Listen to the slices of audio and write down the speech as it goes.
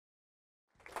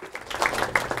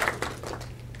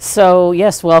So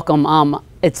yes, welcome.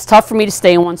 It's tough for me to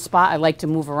stay in one spot. I like to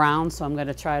move around, so I'm going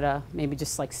to try to maybe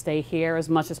just like stay here as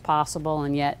much as possible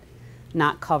and yet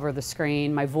not cover the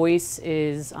screen. My voice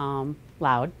is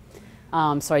loud,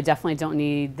 so I definitely don't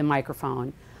need the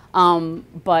microphone.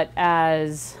 But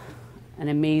as an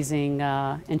amazing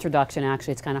introduction,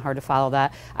 actually, it's kind of hard to follow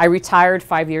that. I retired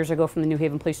 5 years ago from the New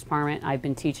Haven Police Department. I've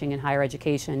been teaching in higher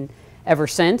education ever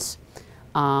since.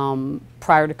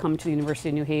 Prior to coming to the University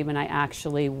of New Haven, I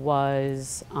actually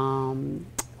was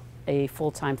a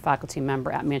full-time faculty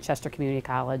member at Manchester Community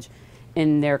College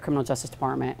in their criminal justice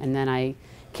department. And then I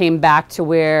came back to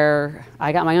where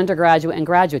I got my undergraduate and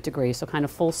graduate degree, so kind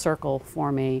of full circle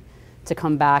for me to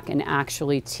come back and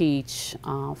actually teach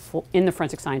in the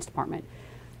forensic science department.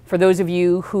 For those of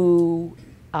you who,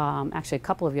 actually a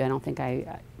couple of you, I don't think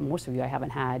most of you I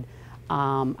haven't had,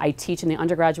 I teach in the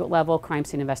undergraduate level, crime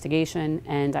scene investigation,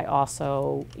 and I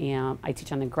also I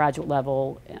teach on the graduate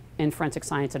level in forensic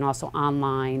science and also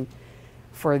online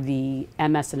for the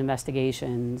MS in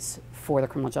investigations for the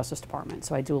criminal justice department.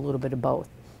 So I do a little bit of both.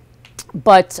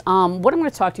 But what I'm going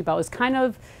to talk to you about is kind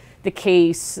of the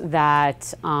case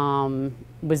that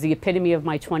was the epitome of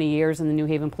my 20 years in the New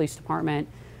Haven Police Department.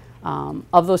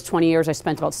 Of those 20 years, I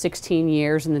spent about 16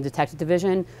 years in the detective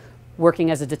division,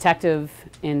 working as a detective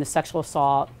in the sexual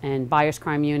assault and bias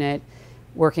crime unit,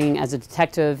 working as a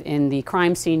detective in the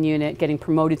crime scene unit, getting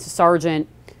promoted to sergeant,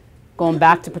 going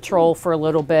back to patrol for a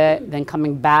little bit, then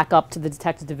coming back up to the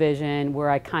detective division where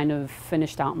I kind of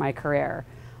finished out my career.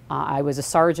 I was a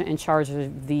sergeant in charge of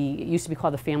it used to be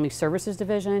called the Family Services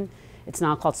Division. It's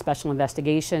now called Special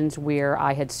Investigations, where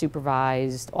I had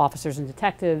supervised officers and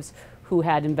detectives who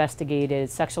had investigated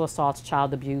sexual assaults,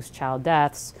 child abuse, child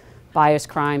deaths, bias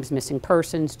crimes, missing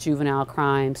persons, juvenile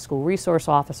crimes, school resource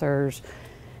officers.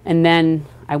 And then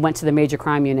I went to the major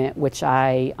crime unit, which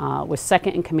I was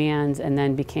second in command and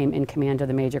then became in command of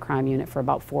the major crime unit for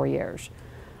about 4 years.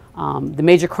 The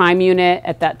major crime unit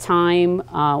at that time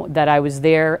that I was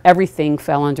there, everything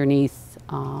fell underneath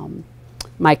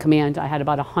my command. I had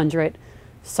about 100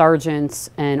 sergeants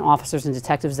and officers and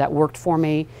detectives that worked for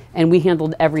me, and we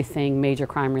handled everything major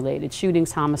crime related: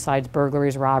 shootings, homicides,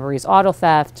 burglaries, robberies, auto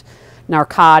theft,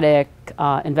 narcotic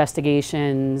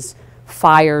investigations,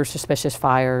 fires, suspicious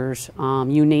fires,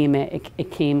 you name it, it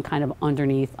came kind of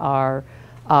underneath our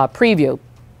preview.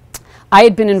 I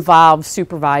had been involved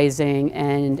supervising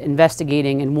and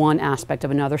investigating in one aspect of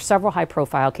another, several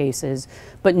high-profile cases,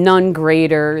 but none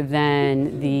greater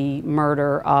than the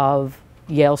murder of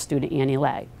Yale student Annie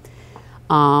Lay.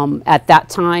 At that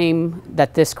time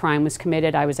that this crime was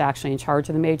committed, I was actually in charge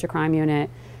of the major crime unit,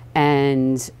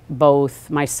 and both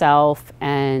myself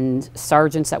and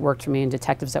sergeants that worked for me and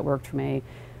detectives that worked for me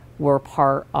were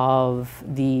part of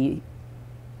the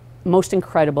most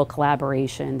incredible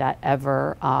collaboration that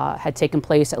ever had taken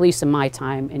place, at least in my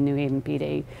time in New Haven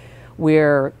PD,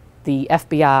 where the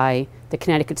FBI, the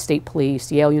Connecticut State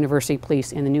Police, Yale University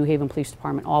Police, and the New Haven Police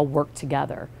Department all worked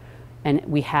together. And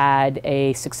we had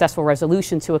a successful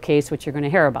resolution to a case, which you're going to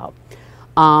hear about.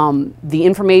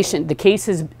 The case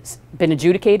has been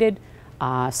adjudicated,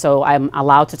 so I'm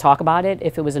allowed to talk about it.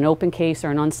 If it was an open case or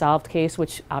an unsolved case,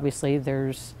 which obviously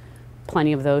there's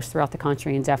plenty of those throughout the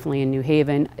country and definitely in New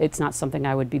Haven, it's not something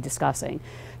I would be discussing.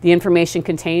 The information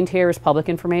contained here is public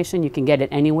information. You can get it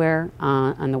anywhere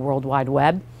on the World Wide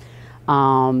Web.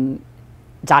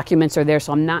 Documents are there,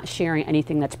 so I'm not sharing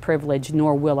anything that's privileged,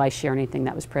 nor will I share anything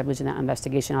that was privileged in that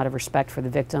investigation out of respect for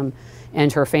the victim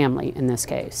and her family in this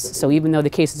case. So even though the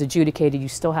case is adjudicated, you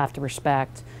still have to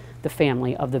respect the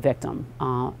family of the victim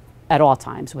at all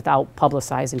times without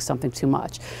publicizing something too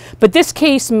much. But this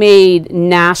case made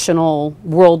national,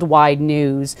 worldwide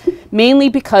news, mainly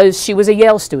because she was a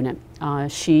Yale student.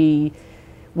 She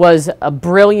was a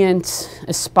brilliant,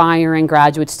 aspiring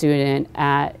graduate student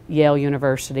at Yale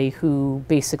University who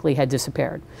basically had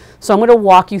disappeared. So I'm going to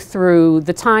walk you through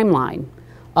the timeline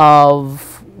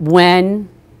of when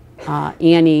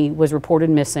Annie was reported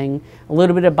missing, a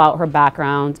little bit about her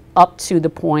background, up to the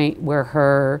point where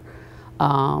her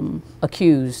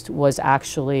accused was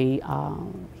actually,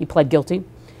 he pled guilty,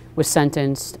 was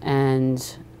sentenced,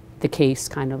 and the case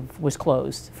kind of was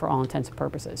closed for all intents and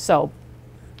purposes. So,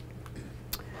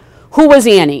 who was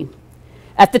Annie?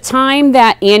 At the time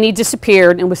that Annie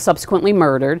disappeared and was subsequently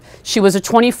murdered, she was a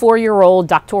 24-year-old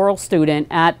doctoral student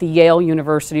at the Yale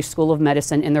University School of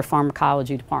Medicine in their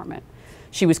pharmacology department.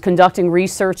 She was conducting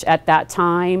research at that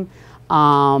time,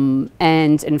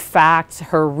 and in fact,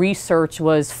 her research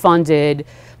was funded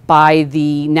by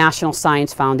the National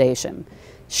Science Foundation.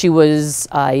 She was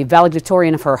a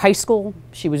valedictorian of her high school.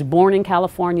 She was born in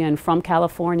California and from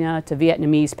California to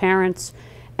Vietnamese parents,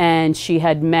 and she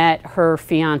had met her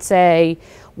fiance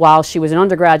while she was an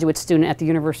undergraduate student at the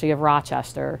University of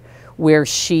Rochester, where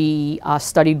she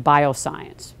studied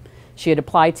bioscience. She had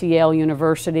applied to Yale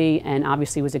University and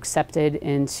obviously was accepted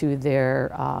into their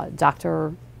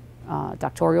doctoral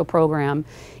program,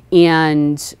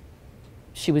 and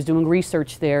she was doing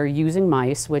research there using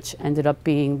mice, which ended up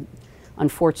being,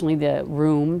 unfortunately, the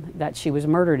room that she was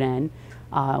murdered in.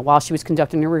 While she was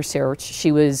conducting her research,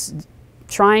 she was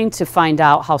trying to find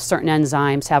out how certain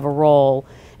enzymes have a role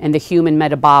in the human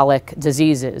metabolic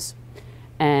diseases,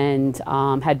 and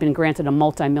had been granted a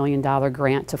multi-million-dollar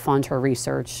grant to fund her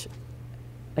research,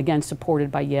 again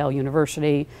supported by Yale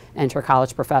University and her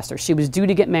college professor. She was due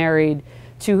to get married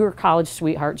to her college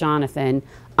sweetheart, Jonathan,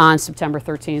 on September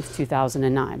 13th,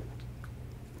 2009.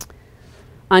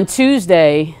 On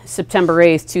Tuesday, September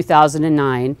 8th,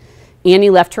 2009, Annie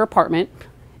left her apartment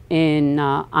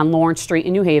on Lawrence Street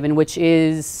in New Haven, which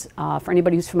is, for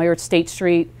anybody who's familiar with State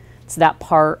Street, it's that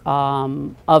part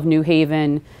of New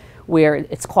Haven where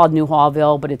it's called New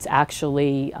Hallville, but it's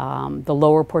actually the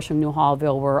lower portion of New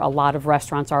Hallville where a lot of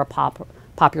restaurants are,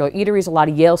 popular eateries. A lot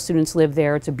of Yale students live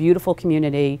there. It's a beautiful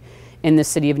community in the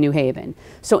city of New Haven.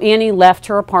 So Annie left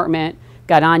her apartment,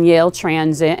 got on Yale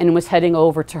Transit, and was heading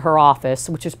over to her office,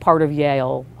 which is part of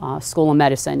Yale School of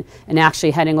Medicine, and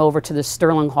actually heading over to the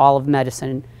Sterling Hall of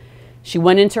Medicine. She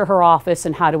went into her office,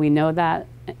 and how do we know that?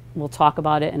 We'll talk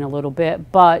about it in a little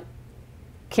bit, but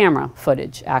camera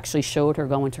footage actually showed her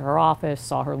going to her office,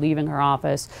 saw her leaving her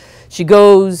office. She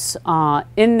goes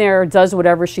in there, does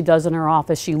whatever she does in her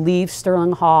office. She leaves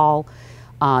Sterling Hall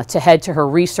to head to her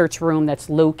research room that's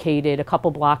located a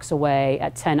couple blocks away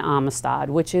at 10 Amistad,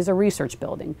 which is a research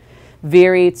building.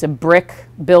 It's a brick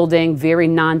building, very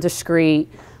nondescript.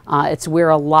 It's where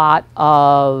a lot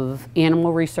of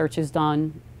animal research is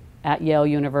done at Yale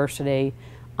University.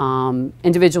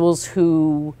 Individuals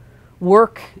who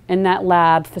work in that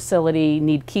lab facility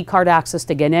need key card access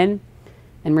to get in.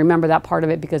 And remember that part of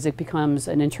it because it becomes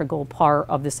an integral part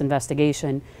of this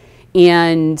investigation.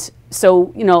 And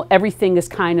so, you know, everything is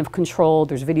kind of controlled.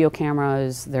 There's video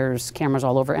cameras, there's cameras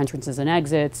all over entrances and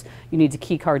exits. You need a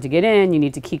key card to get in, you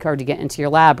need a key card to get into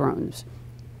your lab rooms.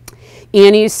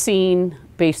 Annie is seen,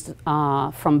 based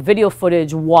from video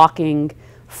footage, walking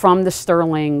from the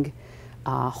Sterling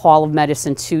Hall of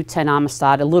Medicine to 10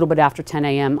 Amistad a little bit after 10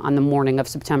 a.m. on the morning of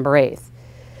September 8th.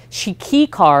 She key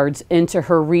cards into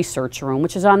her research room,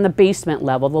 which is on the basement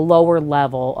level, the lower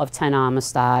level of 10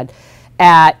 Amistad,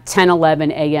 at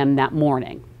 10:11 a.m. that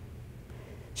morning.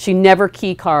 She never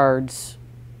key cards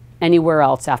anywhere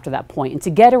else after that point. And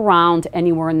to get around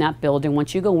anywhere in that building,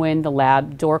 once you go in, the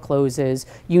lab door closes,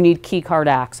 you need key card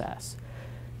access.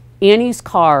 Annie's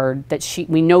card that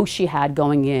we know she had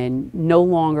going in no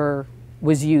longer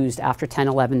was used after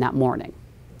 10:11 that morning.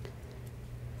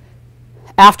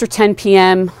 After 10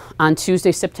 p.m. on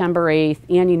Tuesday, September 8th,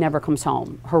 Annie never comes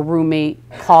home. Her roommate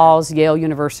calls Yale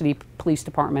University Police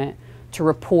Department to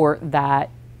report that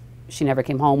she never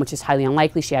came home, which is highly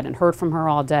unlikely. She hadn't heard from her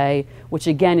all day, which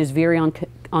again is very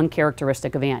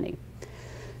uncharacteristic of Annie.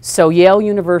 So Yale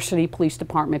University Police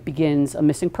Department begins a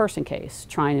missing person case,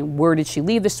 where did she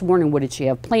leave this morning, what did she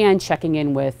have planned, checking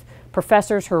in with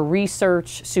professors, her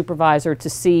research supervisor, to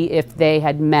see if they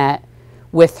had met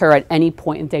with her at any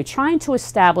point in the day, trying to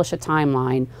establish a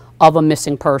timeline of a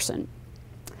missing person.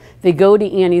 They go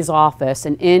to Annie's office,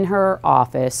 and in her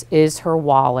office is her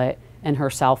wallet and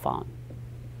her cell phone.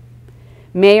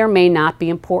 May or may not be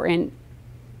important,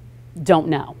 don't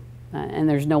know. And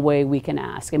there's no way we can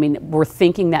ask. I mean, we're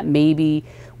thinking that maybe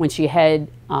when she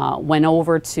went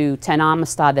over to 10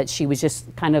 Amistad that she was just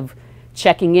kind of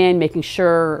checking in, making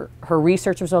sure her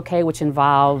research was okay, which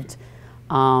involved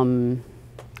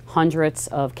hundreds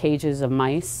of cages of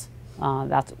mice.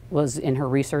 That was in her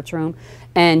research room.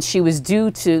 And she was due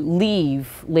to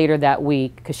leave later that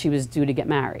week because she was due to get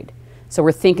married. So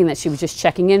we're thinking that she was just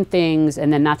checking in things,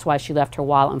 and then that's why she left her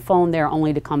wallet and phone there,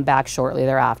 only to come back shortly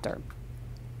thereafter.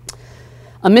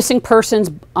 A missing persons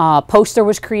poster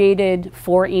was created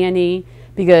for Annie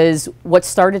because what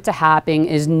started to happen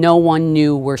is no one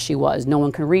knew where she was. No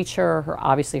one could reach her.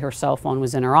 Obviously, her cell phone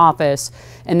was in her office.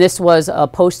 And this was a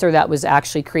poster that was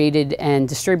actually created and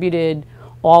distributed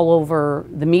all over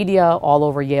the media, all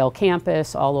over Yale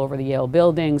campus, all over the Yale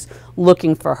buildings,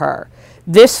 looking for her.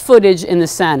 This footage in the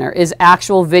center is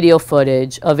actual video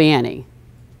footage of Annie,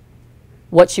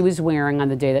 what she was wearing on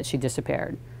the day that she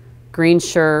disappeared. Green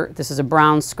shirt, this is a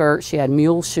brown skirt, she had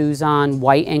mule shoes on,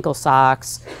 white ankle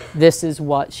socks. This is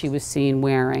what she was seen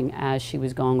wearing as she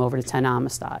was going over to 10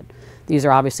 Amistad. These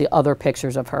are obviously other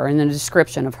pictures of her and then a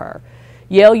description of her.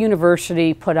 Yale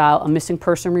University put out a missing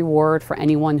person reward for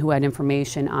anyone who had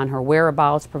information on her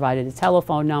whereabouts, provided a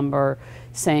telephone number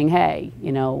saying, hey,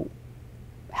 you know,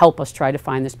 help us try to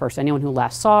find this person. Anyone who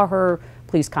last saw her,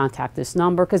 please contact this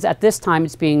number, because at this time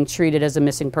it's being treated as a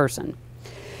missing person.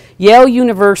 Yale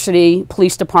University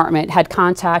Police Department had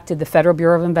contacted the Federal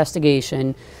Bureau of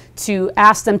Investigation to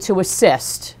ask them to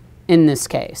assist in this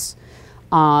case.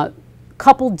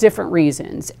 Couple different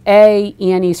reasons. A,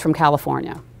 Annie's from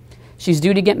California. She's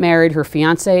due to get married. Her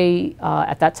fiance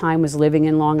at that time was living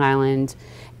in Long Island,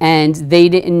 and they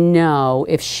didn't know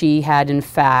if she had in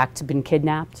fact been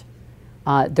kidnapped.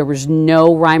 There was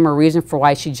no rhyme or reason for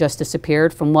why she just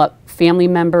disappeared. From what family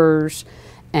members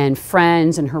and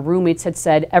friends and her roommates had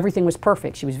said, everything was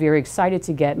perfect. She was very excited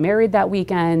to get married that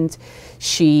weekend.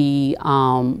 She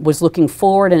was looking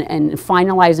forward and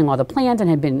finalizing all the plans,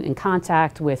 and had been in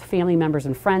contact with family members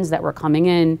and friends that were coming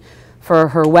in for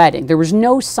her wedding. There was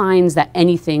no signs that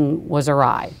anything was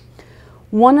awry.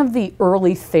 One of the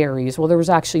early theories, well, there was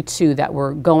actually two that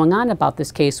were going on about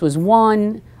this case, was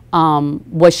one,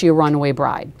 was she a runaway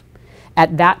bride?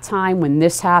 At that time when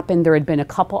this happened, there had been a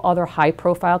couple other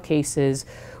high-profile cases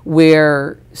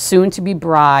where soon-to-be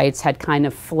brides had kind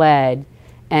of fled,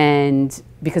 and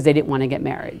because they didn't want to get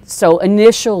married. So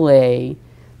initially,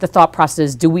 the thought process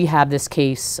is, do we have this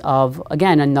case of,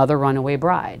 again, another runaway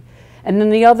bride? And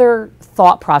then the other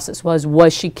thought process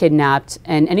was she kidnapped?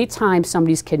 And anytime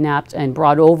somebody's kidnapped and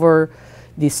brought over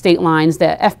the state lines,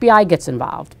 the FBI gets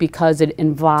involved because it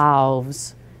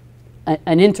involves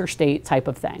an interstate type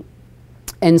of thing.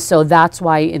 And so that's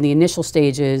why in the initial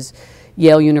stages,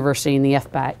 Yale University and the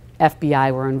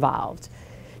FBI were involved.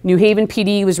 New Haven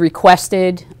PD was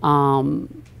requested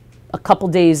a couple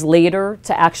days later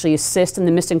to actually assist in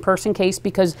the missing person case,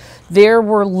 because there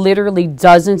were literally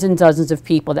dozens and dozens of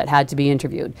people that had to be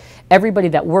interviewed. Everybody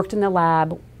that worked in the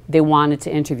lab, they wanted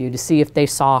to interview to see if they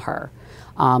saw her.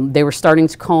 They were starting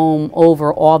to comb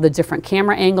over all the different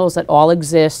camera angles that all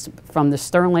exist from the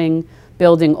Sterling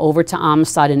building over to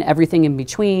homicide and everything in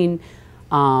between.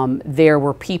 There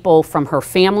were people from her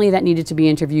family that needed to be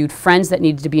interviewed, friends that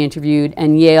needed to be interviewed,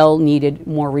 and Yale needed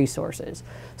more resources.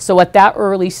 So at that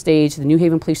early stage, the New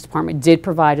Haven Police Department did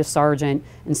provide a sergeant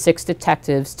and 6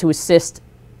 detectives to assist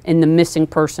in the missing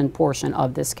person portion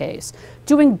of this case,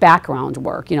 doing background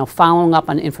work, you know, following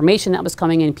up on information that was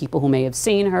coming in, people who may have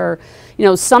seen her. You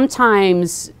know,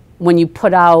 sometimes when you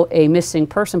put out a missing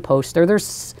person poster,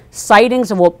 there's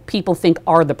sightings of what people think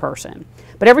are the person.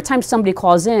 But every time somebody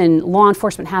calls in, law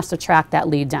enforcement has to track that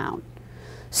lead down.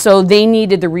 So they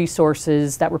needed the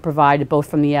resources that were provided both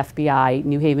from the FBI,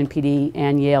 New Haven PD,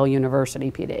 and Yale University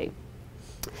PD.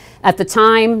 At the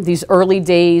time, these early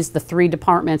days, the 3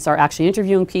 departments are actually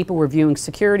interviewing people, reviewing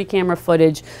security camera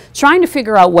footage, trying to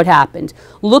figure out what happened,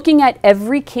 looking at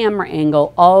every camera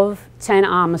angle of 10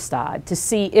 Amistad to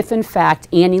see if, in fact,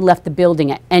 Annie left the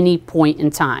building at any point in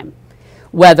time,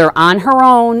 whether on her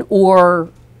own or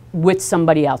with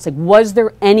somebody else. Like, was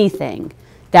there anything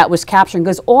that was captured?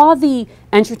 Because all the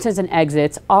entrances and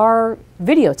exits are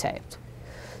videotaped.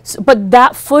 So, but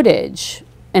that footage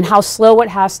and how slow it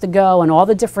has to go and all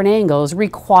the different angles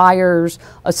requires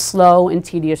a slow and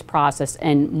tedious process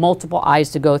and multiple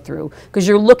eyes to go through, because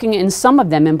you're looking in some of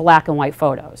them in black and white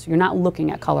photos. You're not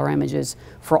looking at color images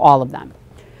for all of them.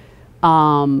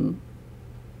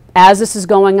 As this is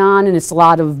going on, and it's a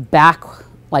lot of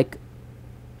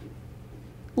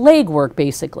leg work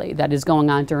basically that is going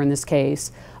on during this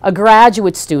case, a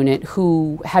graduate student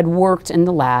who had worked in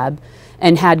the lab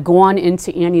and had gone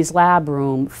into Annie's lab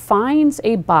room finds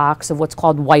a box of what's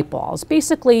called white balls,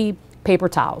 basically paper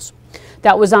towels,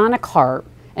 that was on a cart.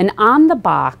 And on the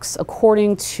box,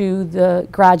 according to the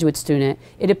graduate student,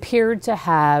 it appeared to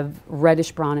have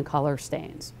reddish brown in color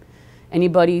stains.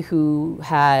 Anybody who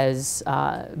has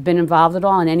been involved at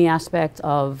all in any aspect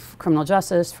of criminal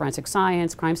justice, forensic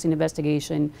science, crime scene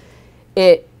investigation,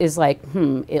 it is like,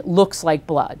 it looks like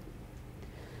blood.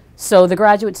 So the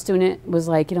graduate student was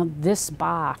like, you know, this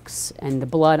box and the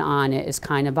blood on it is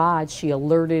kind of odd. She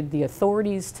alerted the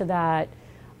authorities to that.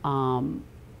 The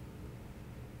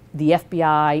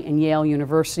FBI and Yale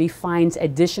University finds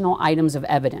additional items of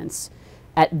evidence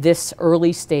at this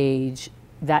early stage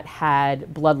that had a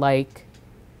blood-like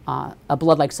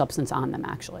substance on them,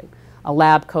 actually. A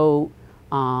lab coat,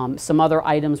 some other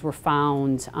items were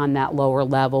found on that lower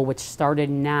level, which started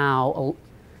now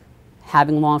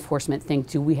having law enforcement think,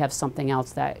 do we have something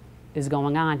else that is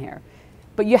going on here?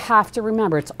 But you have to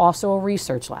remember, it's also a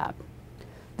research lab.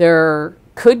 There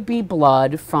could be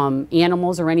blood from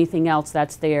animals or anything else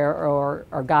that's there, or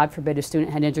God forbid, a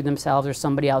student had injured themselves or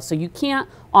somebody else. So you can't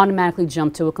automatically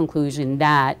jump to a conclusion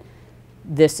that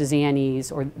this is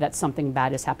Annie's or that something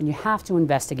bad has happened. You have to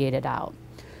investigate it out.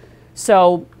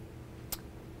 So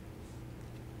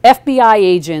FBI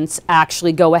agents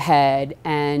actually go ahead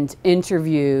and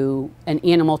interview an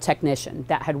animal technician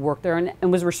that had worked there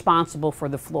and was responsible for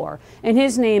the floor. And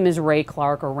his name is Ray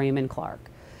Clark or Raymond Clark.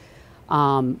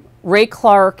 Ray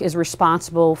Clark is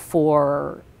responsible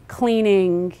for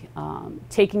cleaning,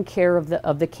 taking care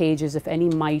of the cages. If any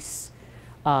mice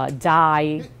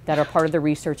die that are part of the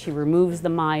research, he removes the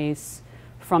mice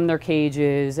from their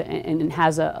cages and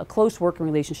has a close working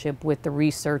relationship with the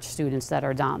research students that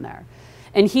are down there.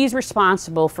 And he's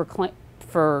responsible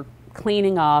for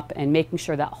cleaning up and making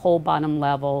sure that whole bottom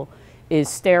level is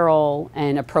sterile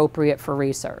and appropriate for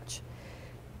research.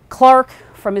 Clark,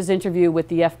 from his interview with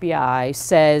the FBI,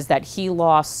 says that he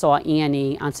last saw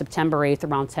Annie on September 8th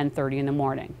around 10:30 in the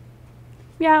morning.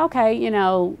 Yeah, okay, you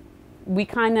know, we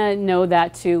kind of know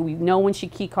that too. We know when she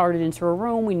keycarded into her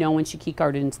room. We know when she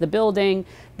keycarded into the building.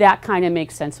 That kind of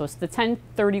makes sense. So it's the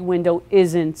 10:30 window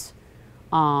isn't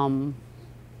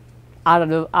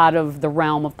out of the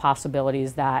realm of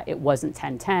possibilities that it wasn't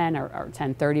 10:10 or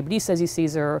 10:30. But he says he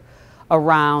sees her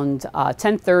around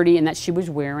 10:30 and that she was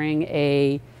wearing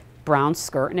a brown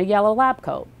skirt and a yellow lab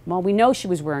coat. Well, we know she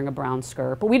was wearing a brown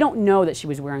skirt, but we don't know that she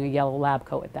was wearing a yellow lab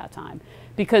coat at that time,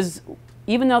 because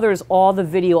even though there's all the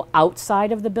video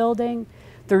outside of the building,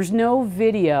 there's no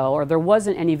video, or there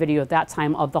wasn't any video at that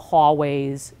time, of the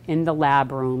hallways in the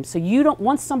lab room. So you don't,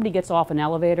 once somebody gets off an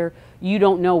elevator, you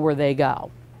don't know where they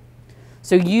go.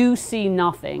 So you see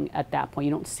nothing at that point.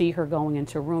 You don't see her going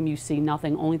into a room. You see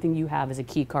nothing. Only thing you have is a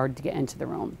key card to get into the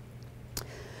room.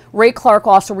 Ray Clark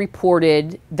also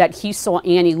reported that he saw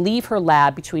Annie leave her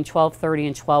lab between 12:30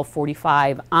 and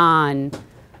 12:45 on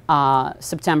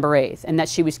September 8th, and that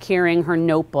she was carrying her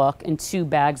notebook and 2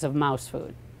 bags of mouse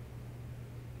food.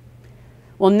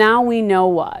 Well, now we know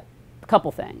what? A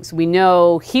couple things. We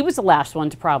know he was the last one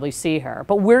to probably see her,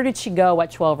 but where did she go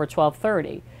at 12 or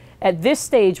 12:30? At this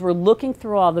stage, we're looking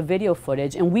through all the video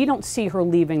footage, and we don't see her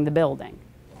leaving the building.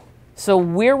 So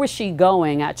where was she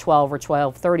going at 12 or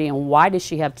 12:30, and why does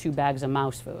she have 2 bags of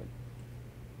mouse food?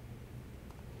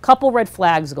 Couple red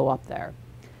flags go up there.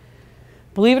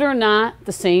 Believe it or not,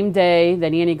 the same day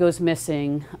that Annie goes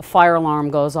missing, a fire alarm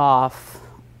goes off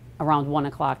around 1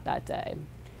 o'clock that day.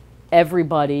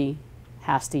 Everybody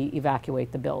has to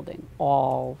evacuate the building,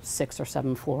 all 6 or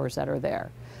 7 floors that are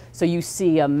there. So you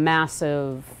see a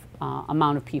massive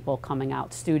amount of people coming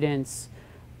out, students,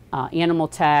 animal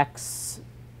techs,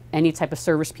 any type of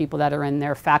service people that are in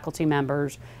there, faculty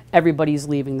members, everybody's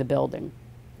leaving the building.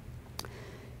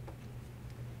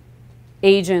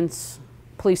 Agents,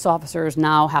 police officers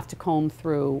now have to comb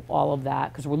through all of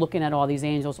that, because we're looking at all these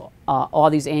angles,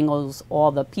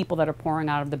 all the people that are pouring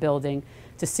out of the building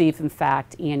to see if in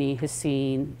fact Annie has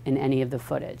seen in any of the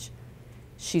footage.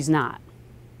 She's not.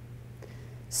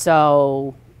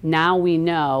 So now we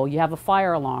know you have a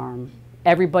fire alarm,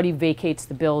 everybody vacates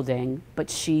the building, but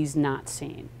she's not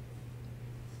seen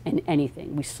in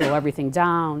anything. We slow everything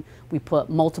down, we put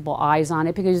multiple eyes on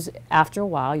it, because after a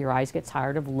while your eyes get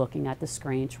tired of looking at the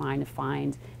screen trying to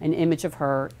find an image of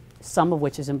her, some of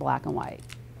which is in black and white,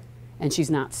 and she's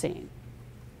not seen.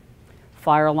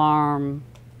 Fire alarm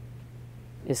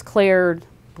is cleared.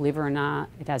 Believe it or not,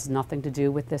 it has nothing to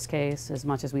do with this case as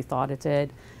much as we thought it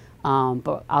did,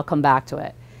 but I'll come back to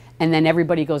it. And then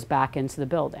everybody goes back into the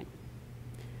building.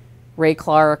 Ray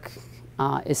Clark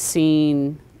is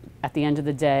seen at the end of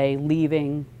the day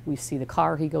leaving. We see the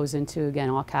car he goes into,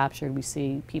 again, all captured. We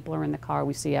see people are in the car.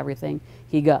 We see everything.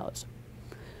 He goes.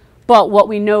 But what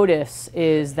we notice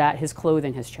is that his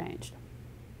clothing has changed.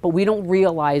 But we don't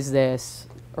realize this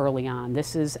early on.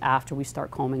 This is after we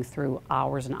start combing through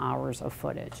hours and hours of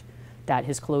footage, that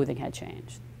his clothing had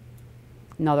changed.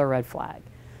 Another red flag.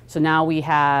 So now we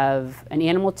have an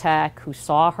animal tech who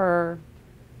saw her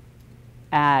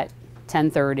at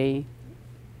 10:30,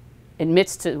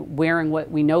 admits to wearing what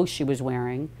we know she was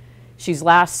wearing. She's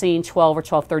last seen 12 or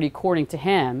 12:30 according to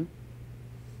him,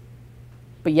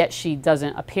 but yet she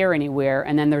doesn't appear anywhere.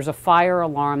 And then there's a fire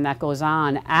alarm that goes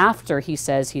on after he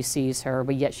says he sees her,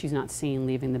 but yet she's not seen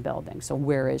leaving the building. So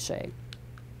where is she?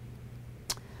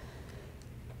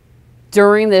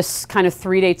 During this kind of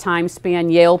 3-day time span,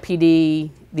 Yale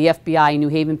PD, the FBI, New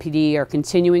Haven PD are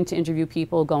continuing to interview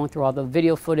people, going through all the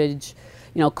video footage,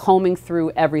 you know, combing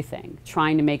through everything,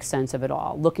 trying to make sense of it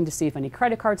all, looking to see if any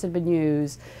credit cards had been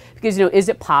used. Because, you know, is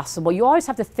it possible? You always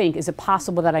have to think, is it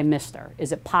possible that I missed her?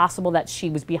 Is it possible that she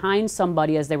was behind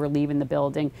somebody as they were leaving the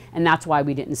building, and that's why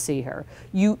we didn't see her?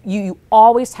 You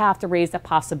always have to raise the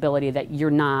possibility that you're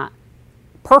not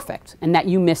perfect and that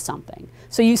you missed something.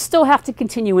 So you still have to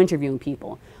continue interviewing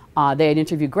people. They had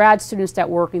interviewed grad students that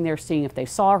were working there, seeing if they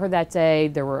saw her that day.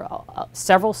 There were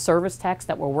several service techs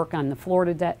that were working on the floor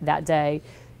that day.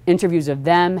 Interviews of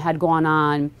them had gone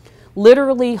on.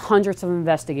 Literally hundreds of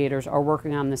investigators are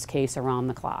working on this case around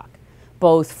the clock,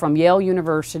 both from Yale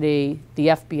University, the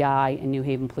FBI, and New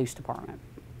Haven Police Department.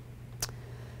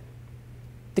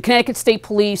 The Connecticut State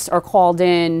Police are called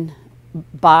in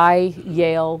by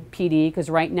Yale PD, because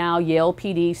right now Yale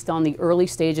PD, still in the early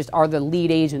stages, are the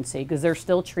lead agency because they're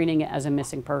still treating it as a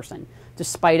missing person.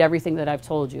 Despite everything that I've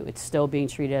told you, it's still being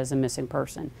treated as a missing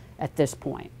person at this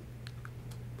point.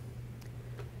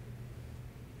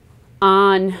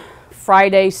 On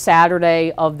Friday,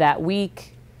 Saturday of that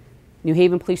week, New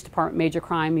Haven Police Department Major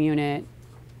Crime Unit,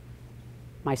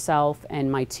 myself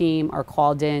and my team are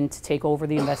called in to take over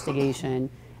the investigation,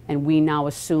 and we now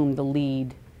assume the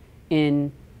lead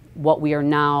in what we are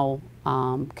now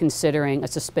considering a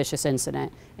suspicious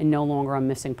incident and no longer a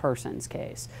missing persons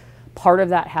case. Part of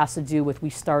that has to do with we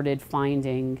started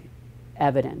finding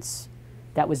evidence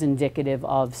that was indicative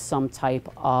of some type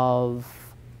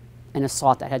of an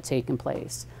assault that had taken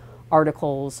place.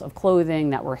 Articles of clothing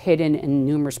that were hidden in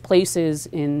numerous places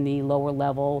in the lower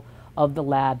level of the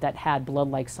lab that had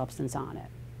blood-like substance on it.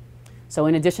 So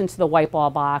in addition to the white ball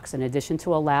box, in addition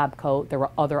to a lab coat, there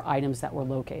were other items that were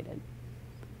located.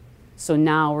 So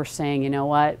now we're saying, you know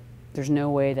what, there's no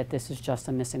way that this is just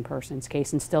a missing persons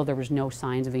case, and still there was no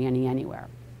signs of Annie anywhere.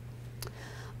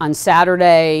 On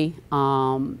Saturday,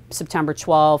 September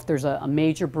 12th, there's a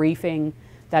major briefing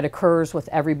that occurs with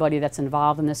everybody that's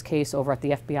involved in this case over at the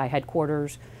FBI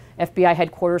headquarters. FBI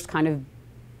headquarters kind of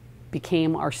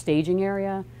became our staging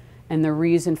area, and the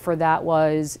reason for that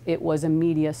was it was a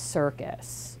media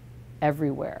circus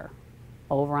everywhere.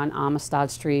 Over on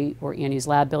Amistad Street, where Annie's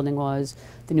lab building was,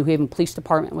 the New Haven Police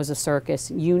Department was a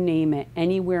circus. You name it,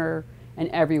 anywhere and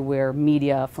everywhere,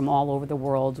 media from all over the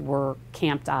world were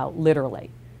camped out,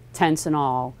 literally, tents and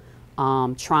all,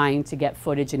 trying to get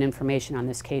footage and information on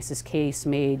this case. This case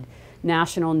made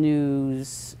national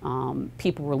news.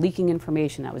 People were leaking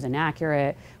information that was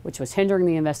inaccurate, which was hindering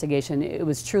the investigation. It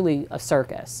was truly a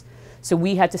circus. So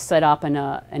we had to set up in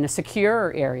a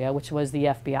secure area, which was the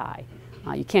FBI.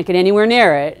 You can't get anywhere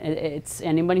near it. It's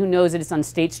anybody who knows it. It's on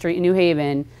State Street in New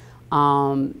Haven.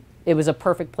 It was a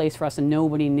perfect place for us, and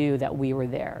nobody knew that we were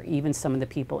there. Even some of the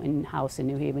people in-house in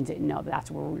New Haven didn't know that's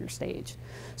where we were staged.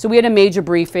 So we had a major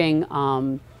briefing.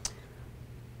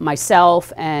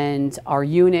 Myself and our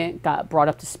unit got brought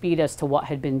up to speed as to what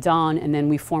had been done, and then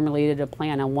we formulated a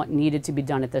plan on what needed to be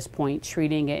done at this point,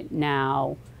 treating it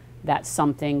now that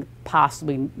something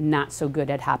possibly not so good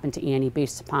had happened to Annie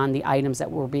based upon the items that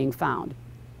were being found.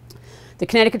 The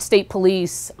Connecticut State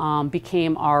Police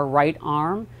became our right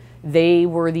arm. They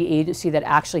were the agency that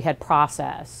actually had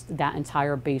processed that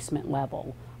entire basement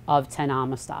level of 10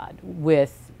 Amistad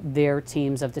with their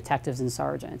teams of detectives and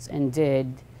sergeants, and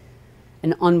did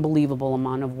an unbelievable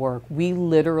amount of work. We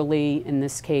literally, in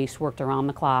this case, worked around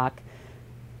the clock,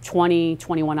 20,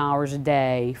 21 hours a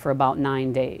day for about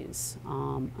 9 days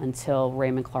until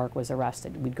Raymond Clark was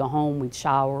arrested. We'd go home, we'd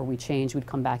shower, we'd change, we'd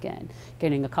come back in,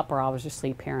 getting a couple hours of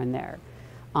sleep here and there.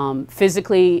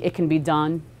 Physically, it can be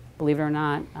done, believe it or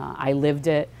not. I lived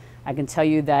it. I can tell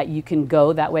you that you can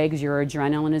go that way because your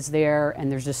adrenaline is there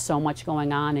and there's just so much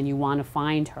going on and you want to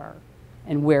find her.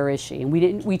 And where is she? And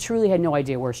we truly had no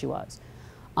idea where she was.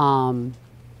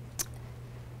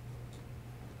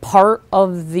 Part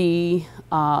of the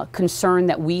concern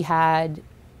that we had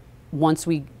once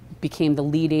we became the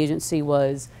lead agency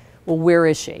was, well, where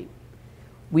is she?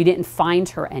 We didn't find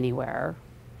her anywhere.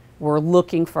 We're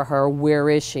looking for her. Where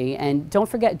is she? And don't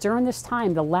forget, during this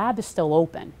time, the lab is still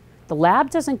open. The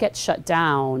lab doesn't get shut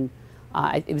down.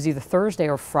 It was either Thursday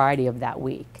or Friday of that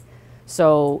week.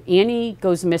 So Annie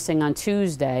goes missing on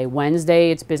Tuesday.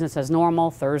 Wednesday, it's business as normal.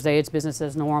 Thursday, it's business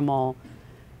as normal.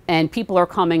 And people are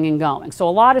coming and going. So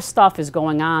a lot of stuff is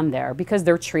going on there because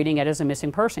they're treating it as a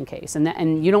missing person case.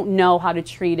 And you don't know how to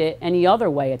treat it any other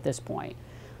way at this point.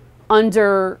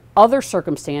 Under other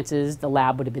circumstances, the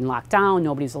lab would have been locked down.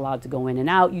 Nobody's allowed to go in and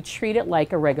out. You treat it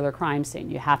like a regular crime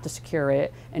scene. You have to secure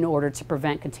it in order to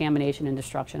prevent contamination and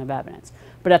destruction of evidence.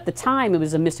 But at the time, it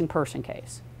was a missing person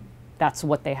case. That's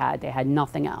what they had. They had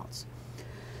nothing else.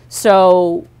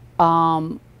 So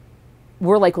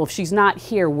we're like, well, if she's not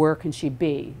here, where can she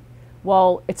be?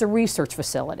 Well, it's a research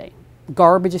facility.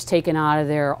 Garbage is taken out of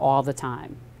there all the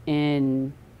time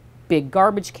in big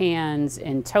garbage cans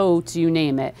and totes, you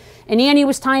name it. And Annie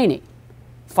was tiny,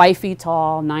 5 feet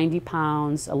tall, 90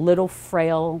 pounds, a little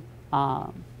frail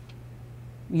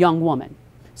young woman.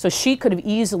 So she could have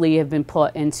easily have been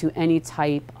put into any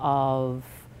type of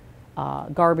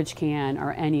garbage can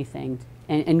or anything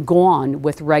and gone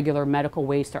with regular medical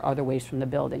waste or other waste from the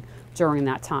building during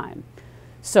that time.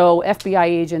 So FBI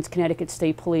agents, Connecticut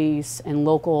State Police, and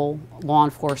local law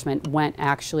enforcement went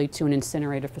actually to an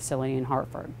incinerator facility in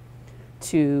Hartford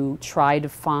to try to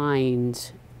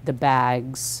find the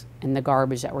bags and the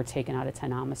garbage that were taken out of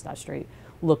 10 Amistad Street,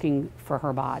 looking for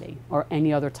her body or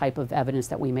any other type of evidence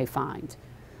that we may find.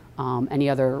 Any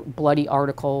other bloody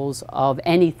articles of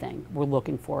anything we're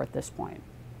looking for at this point.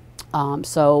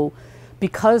 So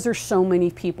because there's so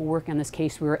many people working on this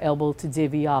case, we were able to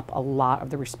divvy up a lot of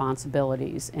the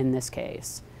responsibilities in this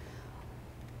case.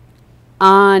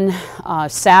 On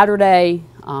Saturday,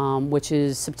 which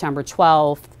is September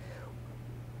 12th,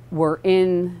 we're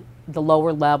in the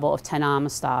lower level of 10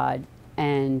 Amistad,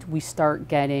 and we start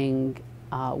getting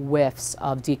whiffs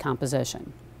of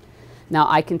decomposition. Now,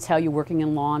 I can tell you, working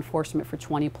in law enforcement for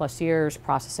 20 plus years,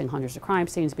 processing hundreds of crime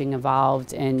scenes, being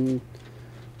involved in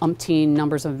umpteen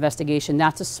numbers of investigation,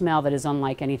 that's a smell that is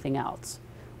unlike anything else.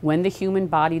 When the human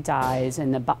body dies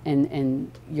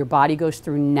and your body goes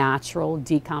through natural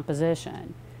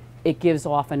decomposition, it gives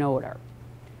off an odor.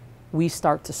 We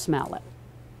start to smell it.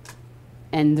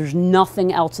 And there's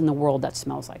nothing else in the world that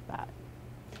smells like that.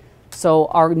 So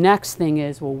our next thing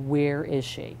is, well, where is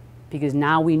she? Because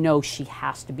now we know she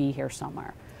has to be here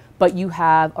somewhere. But you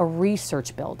have a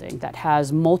research building that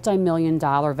has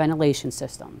multi-million-dollar ventilation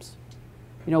systems.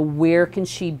 You know, where can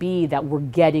she be that we're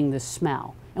getting the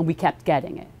smell? And we kept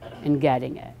getting it and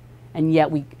getting it. And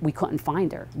yet we couldn't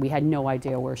find her. We had no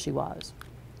idea where she was.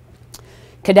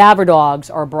 Cadaver dogs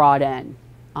are brought in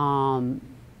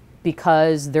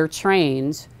because they're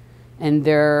trained, and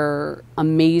their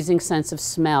amazing sense of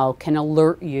smell can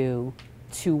alert you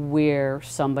to where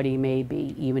somebody may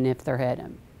be, even if they're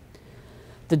hidden.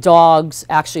 The dogs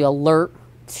actually alert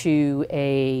to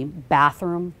a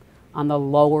bathroom on the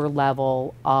lower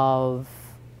level of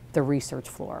the research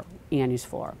floor, Annie's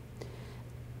floor.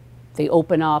 They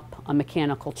open up a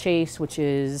mechanical chase, which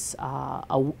is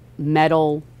a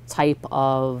metal type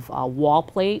of wall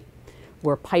plate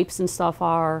where pipes and stuff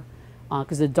are,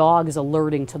 because the dog is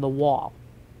alerting to the wall.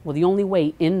 Well, the only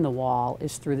way in the wall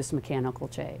is through this mechanical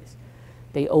chase.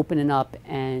 They open it up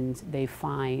and they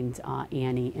find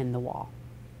Annie in the wall,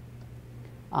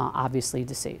 obviously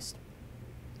deceased.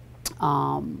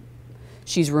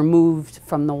 She's removed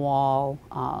from the wall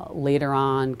later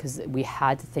on, because we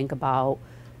had to think about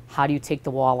how do you take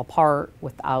the wall apart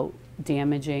without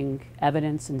damaging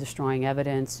evidence and destroying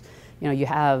evidence. You know, you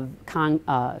have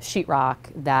sheetrock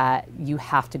that you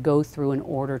have to go through in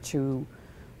order to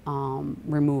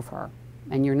remove her,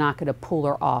 and you're not going to pull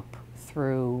her up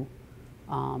through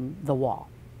the wall.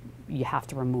 You have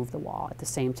to remove the wall at the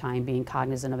same time being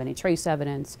cognizant of any trace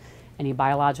evidence, any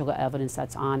biological evidence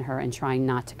that's on her, and trying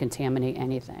not to contaminate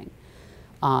anything.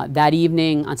 That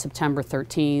evening on September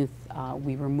 13th,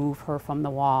 we remove her from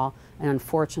the wall, and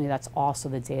unfortunately that's also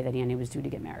the day that Annie was due to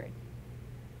get married.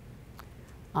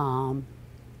 The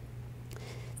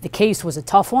case was a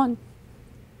tough one.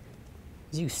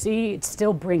 As you see, it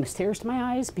still brings tears to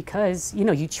my eyes, because, you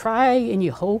know, you try and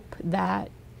you hope that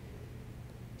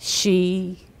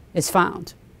she is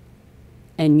found.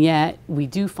 And yet we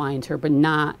do find her, but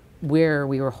not where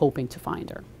we were hoping to find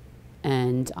her.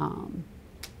 And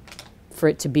for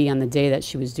it to be on the day that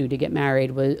she was due to get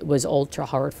married was ultra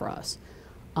hard for us.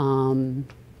 I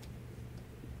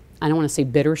don't want to say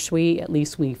bittersweet. At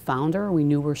least we found her. We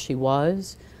knew where she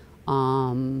was.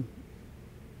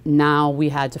 Now we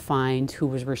had to find who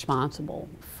was responsible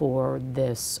for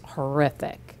this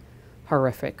horrific,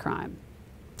 horrific crime.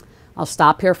 I'll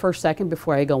stop here for a second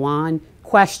before I go on.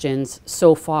 Questions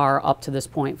so far up to this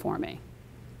point for me?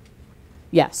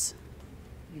 Yes?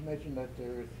 You mentioned that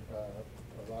there is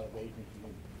a lot of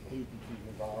agencies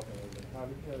involved in it. How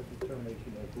did the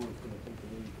determination of who was going to take the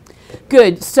lead?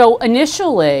 Good. So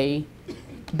initially,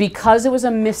 because it was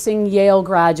a missing Yale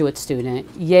graduate student,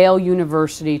 Yale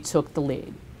University took the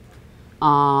lead.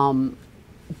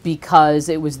 Because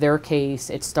it was their case,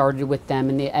 it started with them,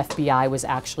 and the FBI was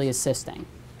actually assisting.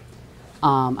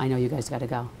 I know you guys got to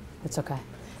go. It's okay.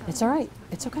 It's all right.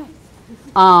 It's okay.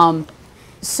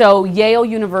 So Yale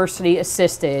University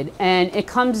assisted, and it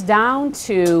comes down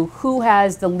to who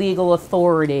has the legal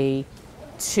authority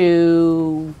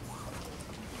to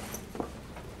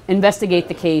investigate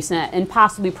the case and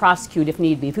possibly prosecute if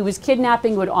need be. If it was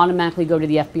kidnapping, it would automatically go to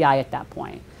the FBI at that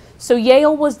point. So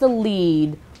Yale was the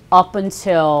lead up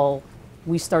until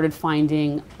we started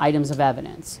finding items of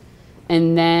evidence.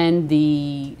 And then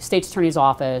the State's Attorney's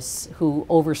Office, who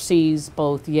oversees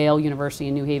both Yale University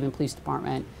and New Haven Police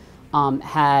Department,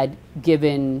 had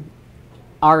given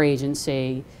our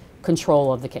agency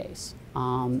control of the case.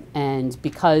 And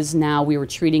because now we were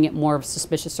treating it more of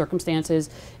suspicious circumstances,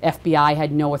 FBI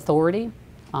had no authority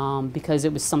because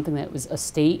it was something that was a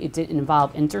state. It didn't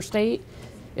involve interstate.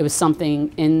 It was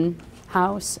something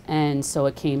in-house, and so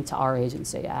it came to our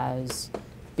agency as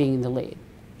being the lead.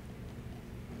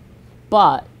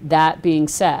 But that being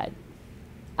said,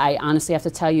 I honestly have to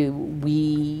tell you,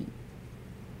 we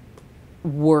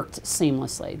worked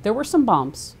seamlessly. There were some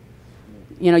bumps.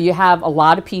 You know, you have a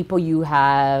lot of people, you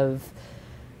have,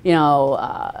 you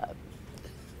know,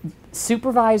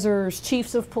 supervisors,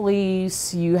 chiefs of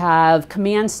police, you have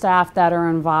command staff that are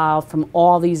involved from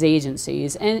all these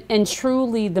agencies, and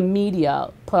truly the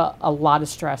media put a lot of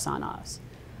stress on us.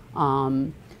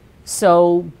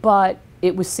 But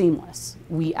it was seamless.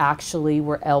 We actually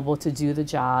were able to do the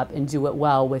job and do it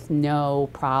well with no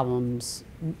problems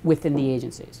within the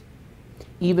agencies.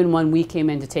 Even when we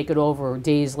came in to take it over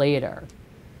days later,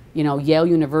 you know, Yale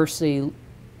University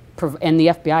and the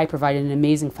FBI provided an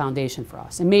amazing foundation for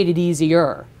us and made it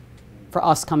easier for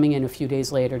us coming in a few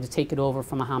days later to take it over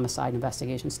from a homicide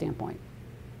investigation standpoint.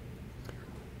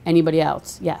 Anybody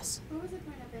else? Yes? What was the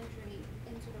point of entry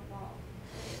into the wall?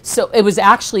 So it was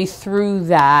actually through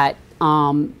that,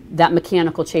 that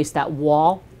mechanical chase, that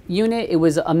wall unit. It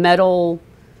was a metal,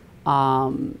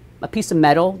 a piece of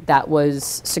metal that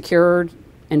was secured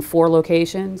in 4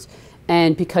 locations.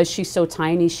 And because she's so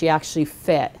tiny, she actually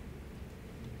fit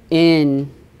in.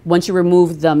 Once you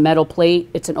remove the metal plate,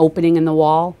 it's an opening in the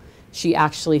wall. She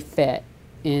actually fit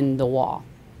in the wall.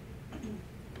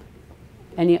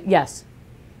 Any, yes?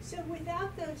 So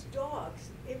without those dogs,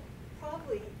 it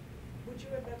probably, would you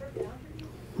have ever found her?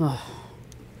 Oh,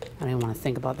 I don't even want to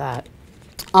think about that.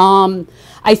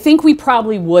 I think we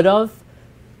probably would have.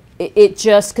 It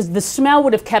just, because the smell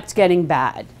would have kept getting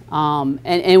bad. And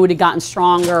it would have gotten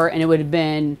stronger, and it would have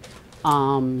been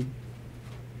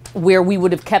where we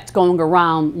would have kept going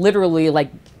around, literally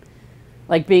like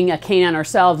being a canine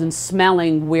ourselves and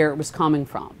smelling where it was coming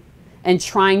from and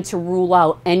trying to rule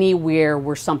out anywhere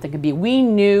where something could be. We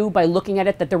knew by looking at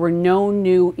it that there were no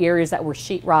new areas that were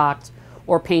sheetrocked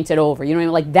or painted over. You know what I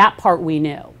mean? Like that part we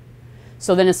knew.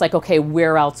 So then it's like, okay,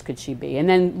 where else could she be? And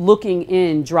then looking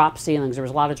in drop ceilings, there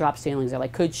was a lot of drop ceilings there,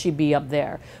 like could she be up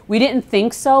there? We didn't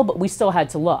think so, but we still had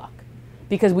to look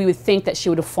because we would think that she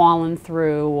would have fallen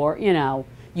through, or, you know,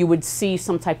 you would see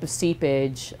some type of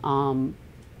seepage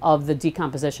of the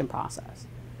decomposition process.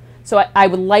 So I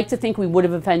would like to think we would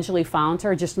have eventually found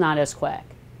her, just not as quick.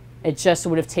 It just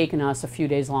would have taken us a few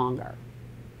days longer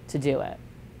to do it.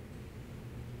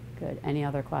 Good. Any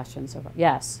other questions?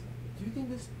 Yes? Do you think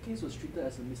this case was treated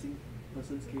as a missing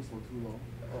persons case for too long?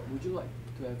 Or would you like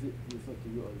to have it referred to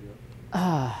you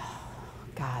earlier?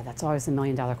 God, that's always the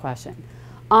 $1,000,000 question.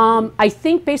 I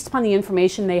think based upon the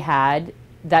information they had,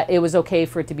 that it was okay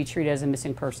for it to be treated as a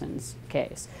missing persons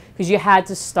case. Because you had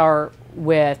to start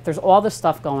with, there's all this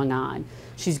stuff going on.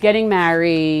 She's getting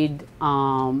married,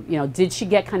 you know, did she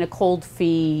get kind of cold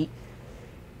feet?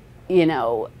 You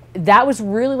know, that was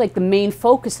really like the main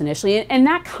focus initially. And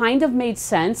that kind of made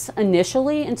sense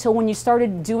initially until when you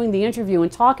started doing the interview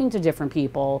and talking to different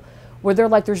people where they're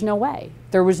like, there's no way.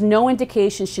 There was no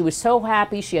indication. She was so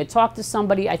happy. She had talked to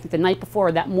somebody, I think the night before,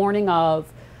 or that morning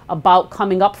of, about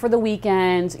coming up for the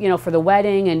weekend, you know, for the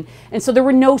wedding. And so there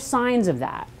were no signs of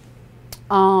that.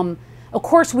 Of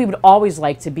course, we would always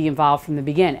like to be involved from the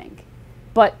beginning,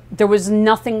 but there was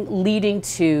nothing leading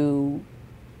to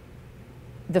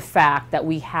the fact that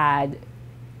we had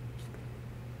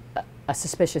a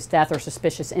suspicious death or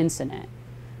suspicious incident,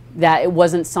 that it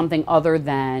wasn't something other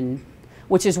than,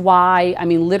 which is why, I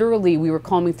mean, literally we were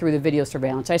combing through the video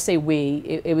surveillance. I say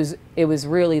we, it was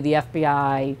really the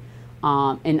FBI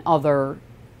and other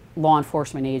law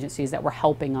enforcement agencies that were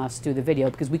helping us do the video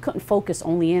because we couldn't focus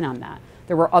only in on that.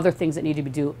 There were other things that needed to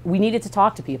be done. We needed to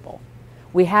talk to people.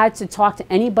 We had to talk to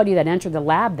anybody that entered the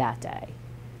lab that day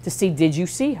to see, did you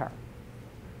see her?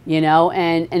 You know,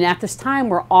 and at this time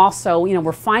we're also, you know,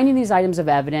 we're finding these items of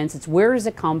evidence. It's where does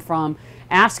it come from?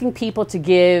 Asking people to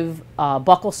give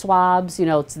buccal swabs, you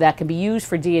know, that can be used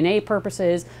for DNA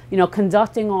purposes, you know,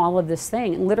 conducting all of this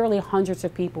thing. And literally hundreds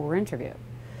of people were interviewed.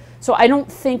 So I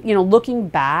don't think, you know, looking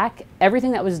back,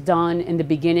 everything that was done in the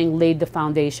beginning laid the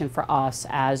foundation for us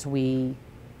as we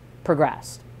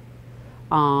progressed.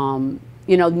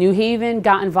 You know, New Haven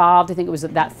got involved, I think it was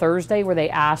that Thursday, where they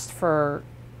asked for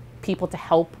people to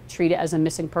help treat it as a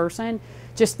missing person.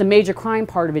 Just the major crime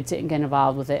part of it didn't get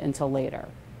involved with it until later.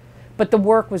 But the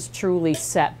work was truly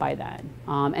set by then.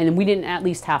 And we didn't at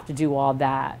least have to do all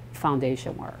that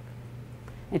foundation work.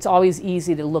 It's always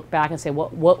easy to look back and say,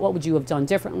 what would you have done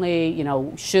differently? You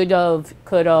know, should have,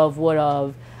 could have, would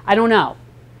have. I don't know.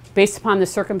 based upon the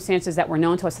circumstances that were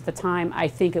known to us at the time, I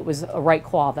think it was a right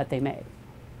call that they made.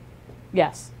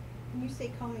 Yes? When you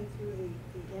say combing through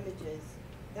the images,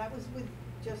 that was with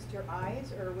just your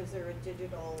eyes, or was there a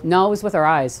digital? No, it was with our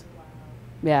eyes. Wow.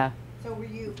 Yeah. So were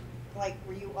you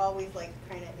always like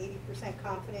kind of 80%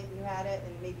 confident you had it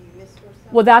and maybe you missed or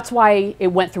something? Well, that's why it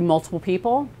went through multiple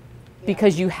people,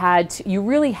 because Yeah. you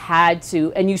really had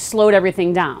to, and you slowed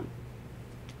everything down.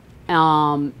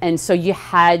 And so you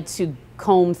had to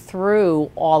comb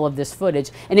through all of this footage.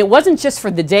 And it wasn't just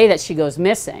for the day that she goes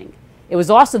missing. It was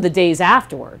also the days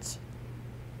afterwards.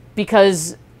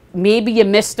 Because maybe you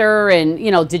missed her and, you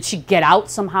know, did she get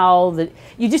out somehow?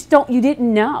 You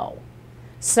didn't know.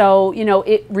 So, you know,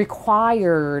 it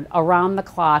required around the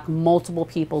clock multiple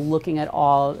people looking at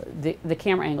all the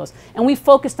camera angles. And we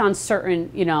focused on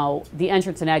certain, you know, the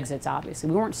entrance and exits, obviously.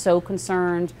 We weren't so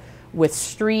concerned with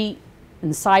street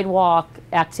and sidewalk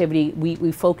activity.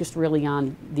 We focused really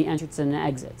on the entrance and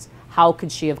exits. How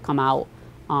could she have come out?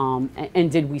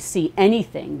 And did we see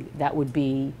anything that would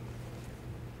be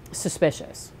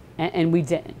suspicious? And we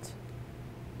didn't.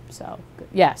 So,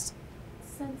 yes.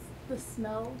 Since the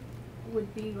smell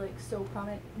would be like so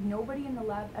prominent, nobody in the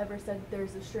lab ever said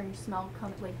there's a strange smell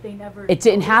coming. Like they never. It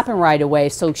didn't happen right away.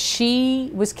 So she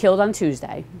was killed on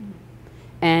Tuesday,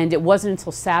 and it wasn't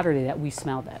until Saturday that we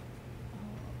smelled it.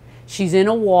 She's in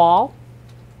a wall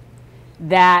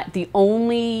that the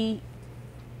only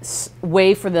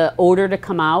way for the odor to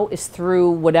come out is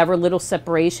through whatever little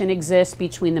separation exists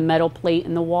between the metal plate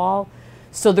and the wall.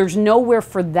 So there's nowhere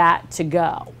for that to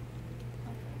go.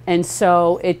 And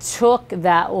so it took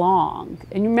that long.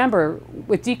 And remember,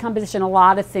 with decomposition, a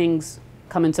lot of things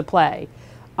come into play.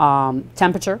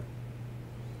 Temperature.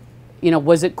 You know,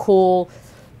 was it cool?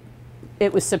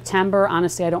 It was September.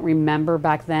 Honestly, I don't remember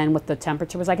back then what the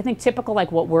temperature was like. I think typical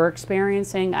like what we're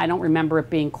experiencing. I don't remember it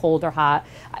being cold or hot.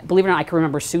 Believe it or not, I can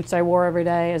remember suits I wore every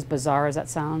day, as bizarre as that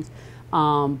sounds.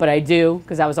 But I do,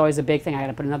 because that was always a big thing. I got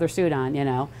to put another suit on, you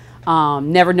know.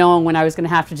 Never knowing when I was going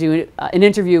to have to do an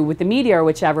interview with the media or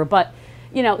whichever. But,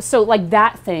 you know, so like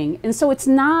that thing. And so it's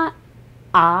not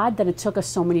odd that it took us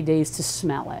so many days to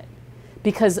smell it.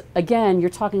 Because, again,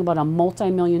 you're talking about a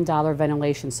multi-million-dollar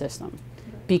ventilation system.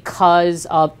 Because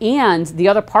of, and the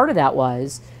other part of that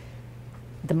was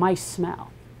the mice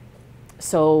smell.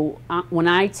 So when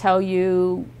I tell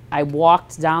you I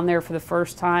walked down there for the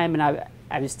first time and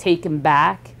I was taken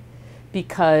back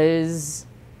because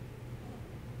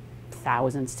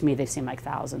thousands, to me they seem like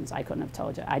thousands. I couldn't have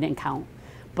told you. I didn't count.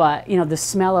 But, you know, the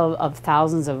smell of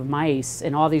thousands of mice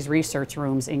in all these research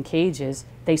rooms in cages,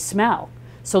 they smell.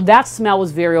 So that smell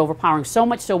was very overpowering. So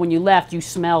much so when you left, you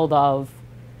smelled of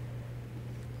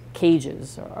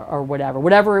cages or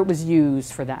whatever it was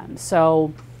used for them.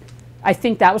 So I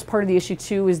think that was part of the issue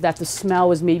too, is that the smell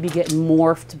was maybe getting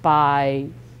morphed by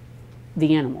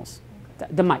the animals,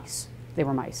 the mice. They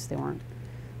were mice. They weren't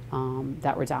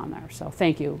that were down there. So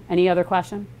thank you. Any other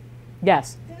question?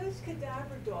 Yes. Those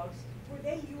cadaver dogs, were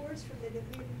they yours from the Yale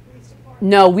Police Department?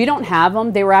 No, we don't have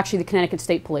them. They were actually the Connecticut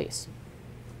State Police.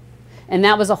 And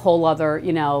that was a whole other,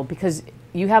 you know, because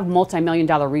you have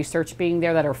multi-million-dollar research being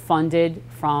there that are funded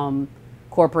from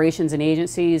corporations and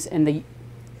agencies, and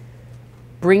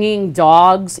bringing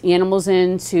dogs, animals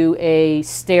into a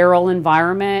sterile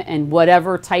environment and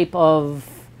whatever type of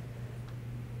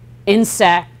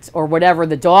insect or whatever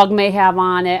the dog may have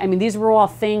on it. I mean, these were all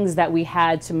things that we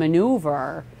had to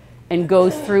maneuver and go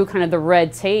through kind of the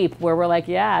red tape where we're like,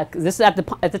 yeah, this is at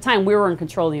the time we were in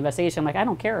control of the investigation. I'm like, I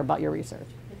don't care about your research.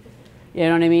 You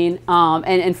know what I mean?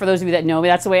 And for those of you that know me,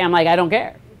 that's the way I'm like, I don't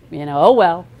care. You know, oh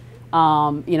well.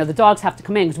 You know, the dogs have to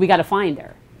come in because we got to find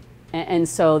her. And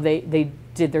so they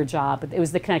did their job. But it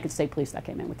was the Connecticut State Police that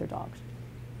came in with their dogs.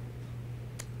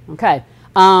 Okay.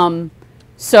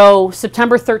 So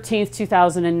September 13th,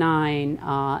 2009,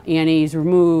 Annie's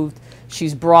removed.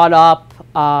 She's brought up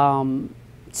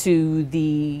to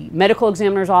the medical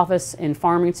examiner's office in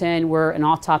Farmington where an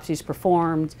autopsy is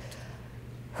performed.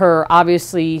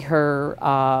 Obviously, her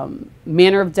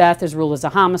manner of death is ruled as a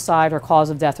homicide. Her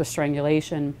cause of death was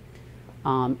strangulation.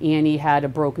 Annie had a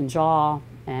broken jaw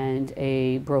and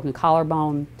a broken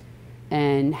collarbone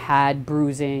and had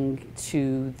bruising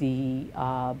to the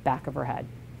back of her head,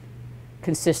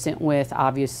 consistent with,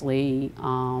 obviously,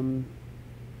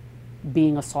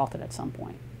 being assaulted at some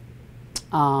point.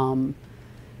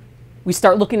 We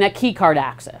start looking at key card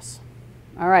access.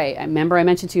 All right, I remember I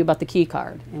mentioned to you about the key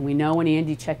card, and we know when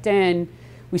Andy checked in,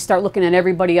 we start looking at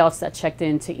everybody else that checked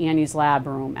into Annie's lab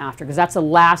room after, because that's the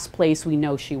last place we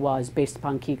know she was based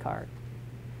upon key card.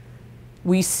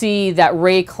 We see that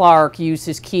Ray Clark used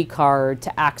his key card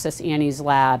to access Annie's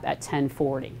lab at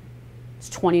 10:40. It's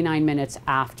 29 minutes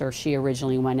after she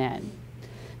originally went in.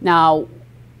 Now,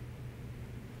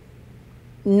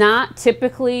 not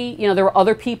typically, you know, there were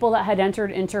other people that had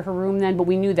entered into her room then, but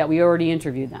we knew that. We already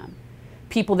interviewed them.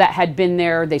 People that had been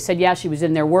there, they said, yeah, she was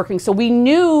in there working. So we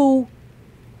knew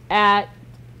at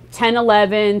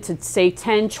 10:11 to say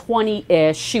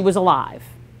 10:20-ish, she was alive,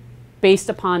 based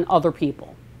upon other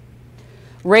people.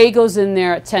 Ray goes in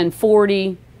there at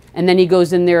 10:40, and then he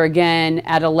goes in there again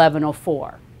at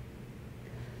 11:04.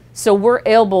 So we're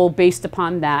able, based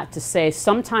upon that, to say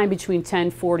sometime between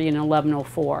 10:40 and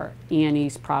 11:04,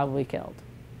 Annie's probably killed.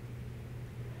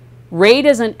 Ray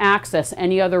doesn't access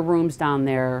any other rooms down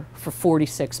there for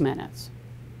 46 minutes.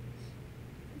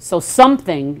 So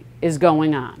something is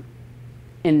going on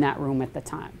in that room at the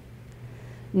time.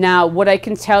 Now, what I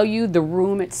can tell you, the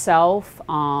room itself,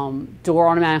 door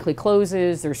automatically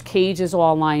closes, there's cages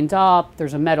all lined up,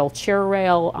 there's a metal chair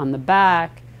rail on the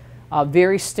back, a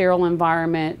very sterile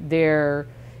environment. There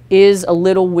is a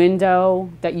little window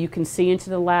that you can see into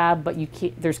the lab, but you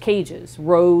can't, there's cages,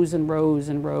 rows and rows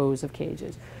and rows of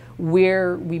cages.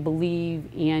 Where we believe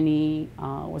Annie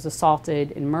was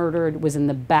assaulted and murdered was in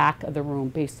the back of the room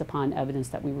based upon evidence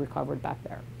that we recovered back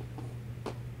there.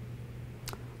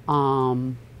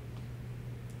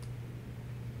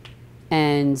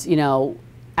 And, you know,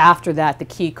 after that, the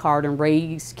key card and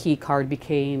Ray's key card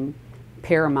became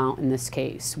paramount in this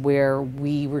case, where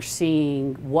we were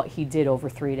seeing what he did over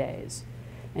 3 days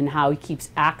and how he keeps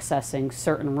accessing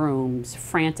certain rooms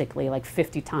frantically, like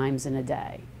 50 times in a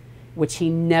day, which he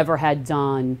never had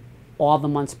done all the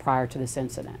months prior to this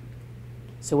incident.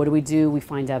 So what do? We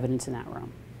find evidence in that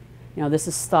room. You know, this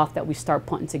is stuff that we start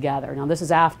putting together. Now, this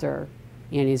is after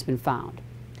Annie's been found.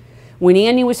 When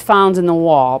Annie was found in the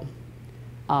wall,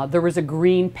 there was a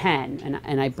green pen,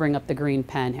 and I bring up the green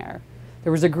pen here.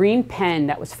 There was a green pen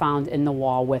that was found in the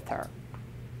wall with her.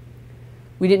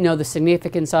 We didn't know the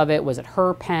significance of it. Was it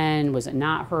her pen? Was it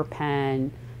not her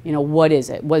pen? You know, what is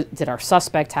it? Did our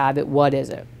suspect have it? What is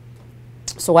it?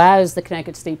 So as the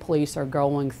Connecticut State Police are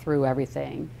going through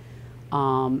everything,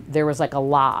 there was like a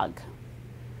log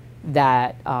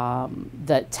that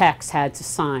the techs had to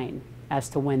sign as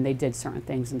to when they did certain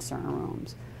things in certain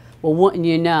rooms. Well, wouldn't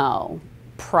you know,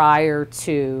 prior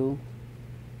to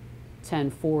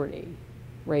 10:40,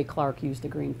 Ray Clark used a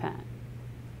green pen.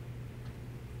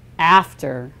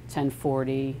 After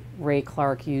 10:40, Ray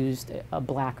Clark used a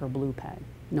black or blue pen.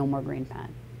 No more green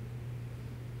pen.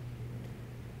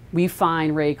 We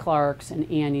find Ray Clark's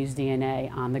and Annie's DNA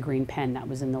on the green pen that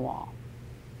was in the wall.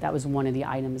 That was one of the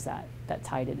items that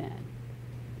tied it in.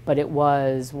 But it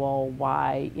was, well,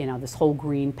 why, you know, this whole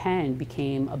green pen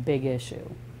became a big issue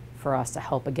for us to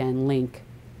help, again, link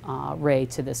Ray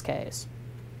to this case.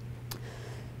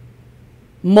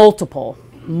 Multiple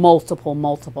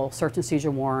search and seizure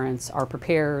warrants are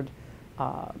prepared.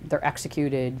 They're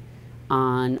executed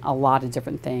on a lot of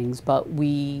different things, but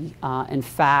we, in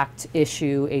fact,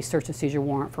 issue a search and seizure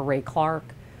warrant for Ray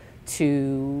Clark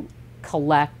to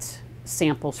collect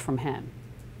samples from him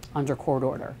under court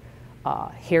order.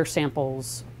 Hair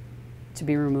samples to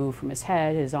be removed from his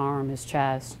head, his arm, his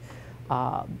chest,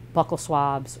 buccal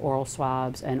swabs, oral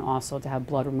swabs, and also to have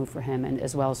blood removed for him, and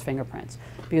as well as fingerprints.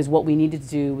 Because what we needed to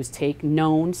do was take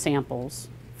known samples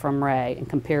from Ray and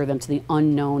compare them to the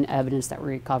unknown evidence that we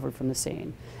recovered from the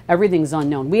scene. Everything's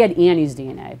unknown. We had Annie's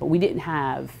DNA, but we didn't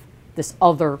have this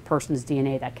other person's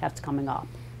DNA that kept coming up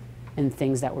in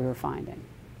things that we were finding.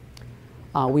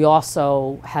 We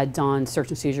also had done search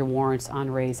and seizure warrants on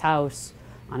Ray's house,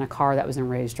 on a car that was in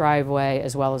Ray's driveway,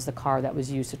 as well as the car that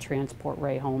was used to transport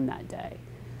Ray home that day,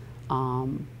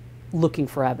 looking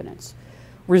for evidence.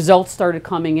 Results started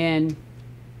coming in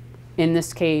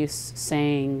this case,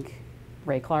 saying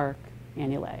Ray Clark,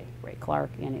 Annie Lay, Ray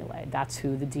Clark, Annie Lay. That's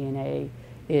who the DNA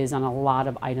is on a lot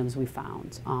of items we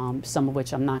found, some of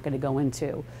which I'm not going to go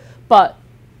into. But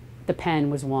the pen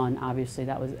was one, obviously,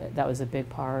 that was a big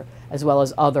part, as well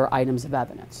as other items of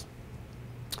evidence.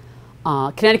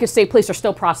 Connecticut State Police are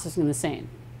still processing the scene.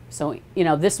 So, you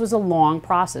know, this was a long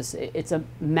process. It's a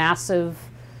massive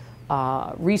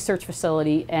research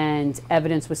facility, and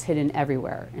evidence was hidden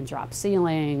everywhere, in drop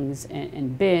ceilings,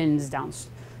 in bins,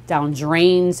 down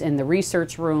drains, in the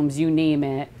research rooms, you name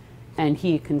it, and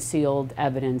he concealed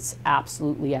evidence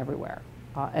absolutely everywhere.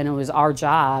 And it was our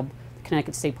job,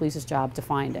 Connecticut State Police's job, to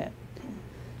find it.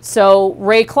 So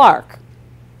Ray Clark,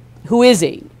 who is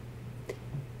he?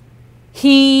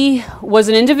 He was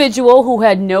an individual who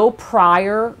had no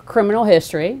prior criminal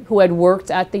history, who had worked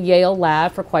at the Yale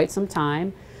lab for quite some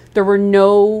time. There were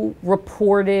no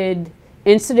reported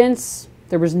incidents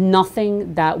There was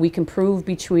nothing that we can prove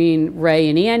between Ray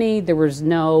and Annie. There was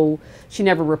no, she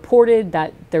never reported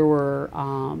that there were,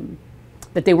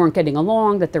 that they weren't getting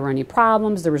along, that there were any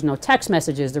problems. There was no text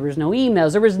messages, there was no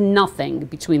emails, there was nothing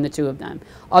between the two of them,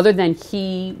 other than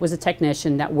he was a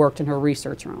technician that worked in her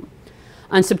research room.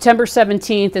 On September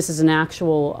 17th, this is an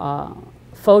actual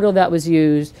photo that was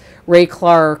used. Ray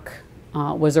Clark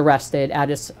was arrested at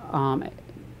his,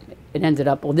 it ended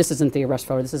up, well, this isn't the arrest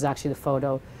photo, this is actually the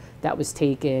photo that was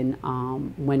taken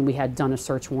when we had done a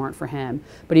search warrant for him.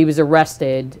 But he was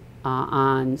arrested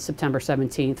on September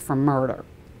 17th for murder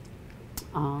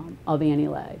of Annie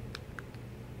Lay.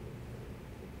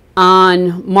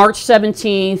 On March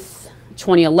 17th,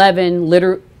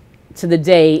 2011, to the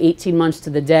day, 18 months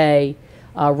to the day,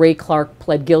 Ray Clark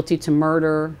pled guilty to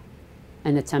murder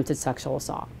and attempted sexual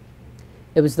assault.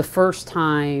 It was the first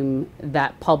time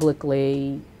that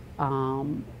publicly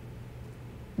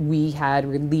we had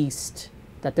released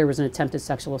that there was an attempted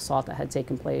sexual assault that had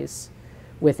taken place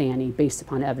with Annie based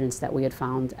upon evidence that we had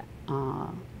found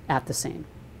at the scene.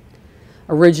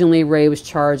 Originally, Ray was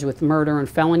charged with murder and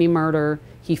felony murder.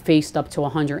 He faced up to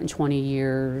 120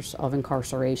 years of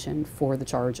incarceration for the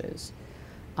charges.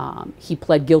 He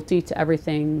pled guilty to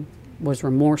everything, was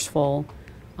remorseful.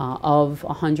 Of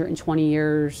 120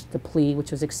 years, the plea,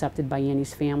 which was accepted by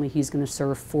Annie's family, he's going to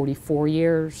serve 44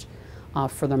 years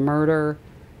for the murder,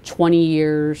 20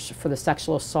 years for the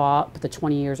sexual assault, but the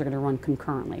 20 years are going to run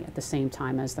concurrently at the same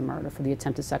time as the murder for the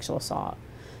attempted sexual assault.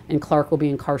 And Clark will be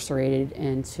incarcerated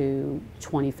into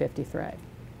 2053.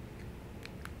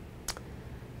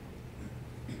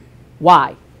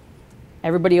 Why?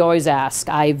 Everybody always asks.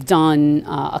 I've done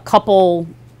a couple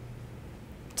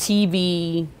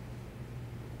TV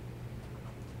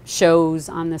shows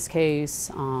on this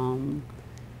case.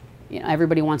 You know,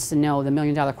 everybody wants to know. The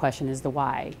million-dollar question is the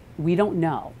why. We don't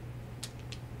know.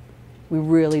 We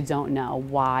really don't know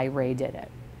why Ray did it.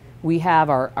 We have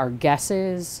our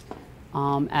guesses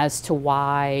as to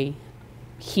why.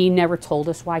 He never told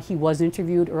us why. He was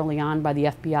interviewed early on by the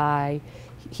FBI.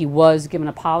 He was given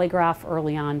a polygraph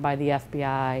early on by the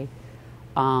FBI.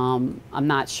 I'm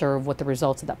not sure of what the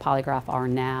results of that polygraph are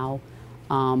now,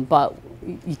 but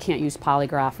you can't use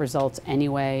polygraph results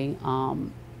anyway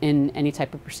in any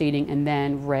type of proceeding. And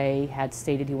then Ray had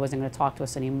stated he wasn't going to talk to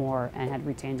us anymore and had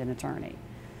retained an attorney.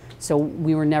 So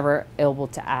we were never able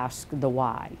to ask the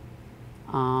why.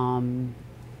 You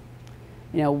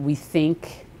know, we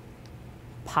think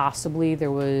possibly he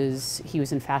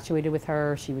was infatuated with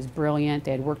her. She was brilliant.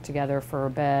 They had worked together for a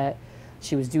bit.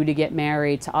 She was due to get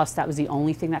married. To us, that was the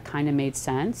only thing that kind of made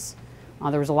sense.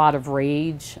 There was a lot of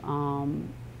rage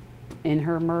in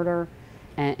her murder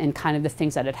and kind of the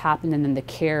things that had happened, and then the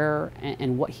care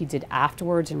and what he did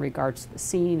afterwards in regards to the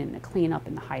scene and the cleanup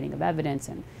and the hiding of evidence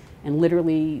and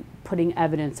literally putting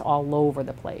evidence all over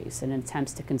the place in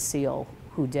attempts to conceal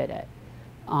who did it.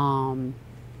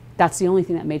 That's the only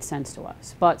thing that made sense to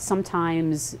us. But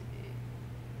sometimes,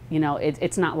 you know,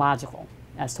 it's not logical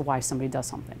as to why somebody does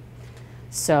something.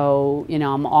 So, you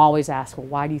know, I'm always asked, well,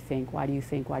 why do you think? Why do you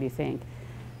think? Why do you think?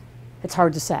 It's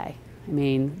hard to say. I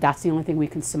mean, that's the only thing we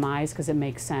can surmise because it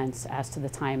makes sense as to the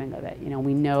timing of it. You know,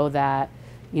 we know that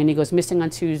Annie goes missing on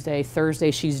Tuesday. Thursday,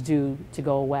 she's due to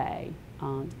go away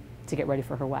to get ready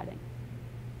for her wedding.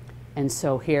 And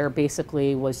so here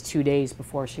basically was 2 days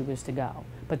before she was to go.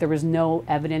 But there was no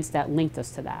evidence that linked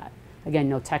us to that. Again,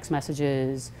 no text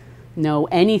messages, no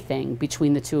anything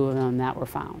between the two of them that were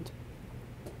found.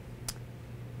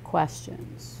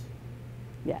 Questions?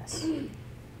 Yes. Was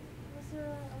there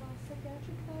a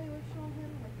psychiatric evaluation on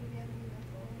him? Like, did he have any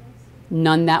mental illness?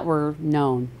 None that were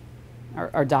known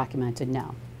or documented,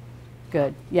 no.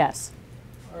 Good, yes.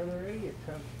 Are there any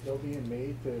attempts still being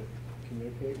made to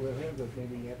communicate with him that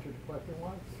maybe answered the question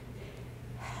once?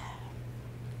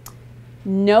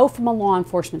 No, from a law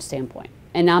enforcement standpoint,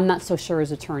 and I'm not so sure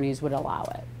his attorneys would allow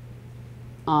it.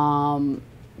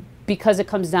 Because it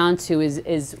comes down to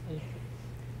is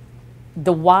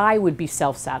the why would be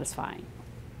self-satisfying.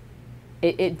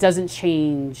 It doesn't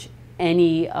change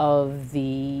any of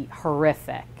the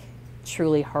horrific,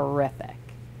 truly horrific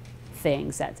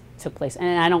things that took place.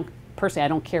 And I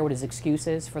don't care what his excuse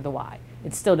is for the why.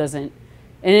 It still doesn't,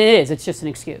 and it's just an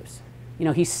excuse. You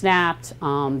know, he snapped.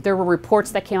 There were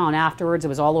reports that came out afterwards. It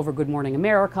was all over Good Morning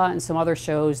America and some other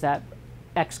shows that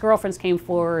ex-girlfriends came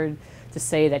forward to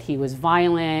say that he was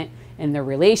violent in their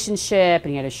relationship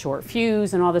and he had a short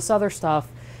fuse and all this other stuff.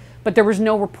 But there was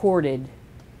no reported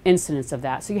incidents of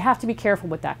that. So you have to be careful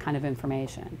with that kind of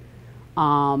information.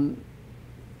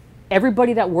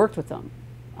 Everybody that worked with him,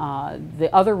 the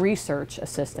other research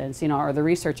assistants, you know, or the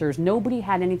researchers, nobody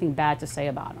had anything bad to say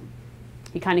about him.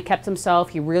 He kind of kept himself.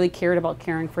 He really cared about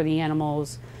caring for the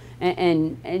animals,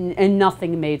 and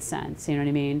nothing made sense. You know what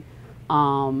I mean?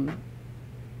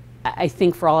 I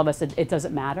think for all of us, it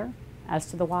doesn't matter as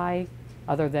to the why,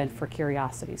 other than for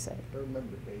curiosity's sake. I remember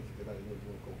the dates because I live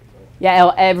local. So.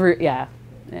 Yeah,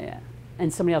 yeah.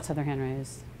 And somebody else had their hand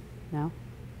raised. No?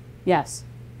 Yes.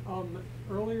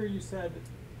 Earlier you said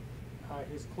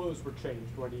his clothes were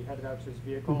changed when he headed out to his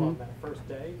vehicle on that first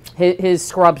day. His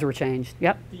scrubs were changed.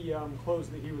 Yep. The clothes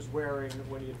that he was wearing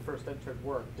when he had first entered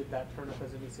work, did that turn up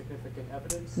as any significant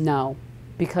evidence? No,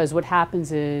 because what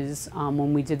happens is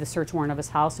when we did the search warrant of his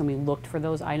house and we looked for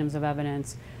those items of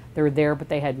evidence, they were there but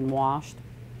they had been washed.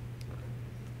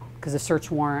 Because the search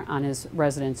warrant on his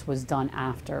residence was done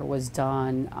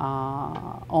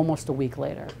almost a week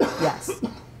later. Yes.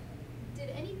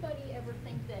 Did anybody ever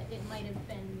think that it might have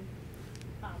been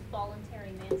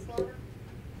voluntary manslaughter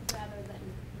rather than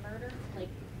murder? Like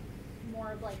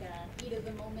more of like a heat of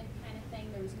the moment kind of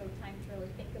thing? There was no time to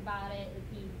really think about it.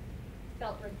 If he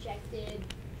felt rejected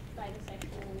by the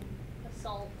sexual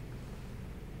assault,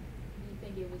 do you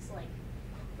think it was like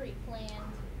pre-planned?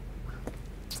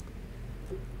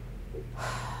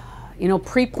 You know,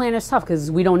 pre-plan is tough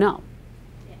because we don't know.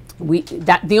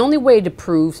 The only way to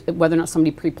prove whether or not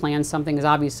somebody pre-planned something is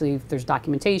obviously if there's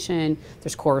documentation,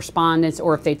 there's correspondence,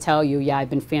 or if they tell you, yeah, I've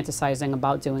been fantasizing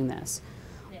about doing this.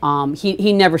 Yeah.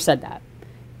 He never said that.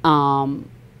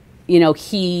 You know,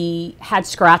 he had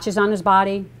scratches on his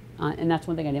body, and that's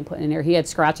one thing I didn't put in there. He had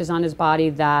scratches on his body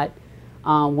that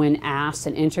when asked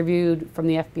and interviewed from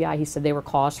the FBI, he said they were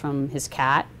caused from his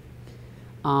cat.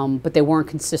 But they weren't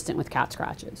consistent with cat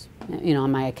scratches. You know,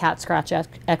 am I a cat scratch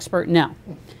expert? No.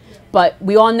 But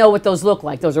we all know what those look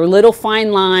like. Those are little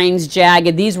fine lines,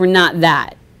 jagged. These were not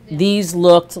that. Yeah. These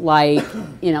looked like,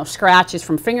 you know, scratches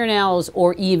from fingernails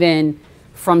or even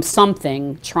from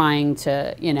something trying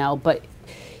to, you know. But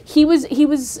he was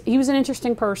an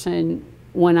interesting person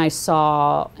when I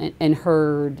saw and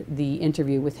heard the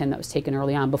interview with him that was taken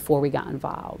early on before we got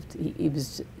involved. He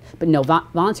was, but no,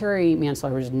 voluntary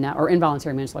manslaughter was or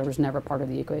involuntary manslaughter was never part of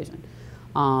the equation,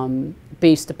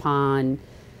 based upon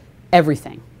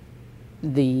everything,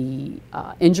 the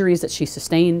injuries that she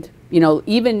sustained. You know,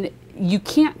 even you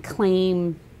can't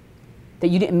claim that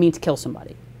you didn't mean to kill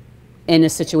somebody in a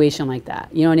situation like that.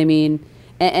 You know what I mean?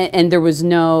 And there was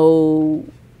no.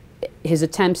 His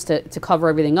attempts to cover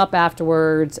everything up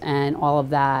afterwards and all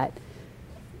of that.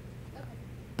 Okay.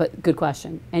 But good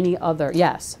question. Any other?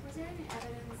 Yes. Was there any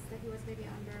evidence that he was maybe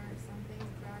under something,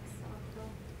 drugs,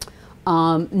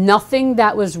 alcohol? Nothing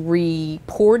that was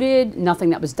reported,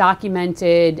 nothing that was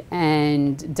documented,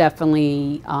 and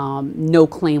definitely no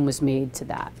claim was made to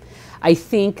that. I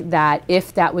think that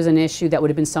if that was an issue, that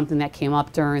would have been something that came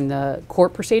up during the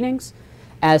court proceedings,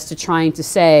 as to trying to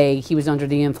say he was under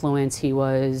the influence, he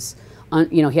was,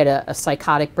 you know, he had a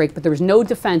psychotic break, but there was no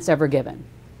defense ever given.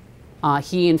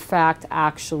 He, in fact,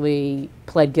 actually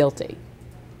pled guilty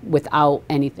without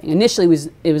anything. Initially,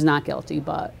 it was not guilty,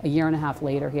 but a year and a half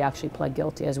later, he actually pled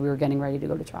guilty as we were getting ready to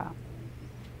go to trial.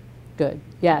 Good.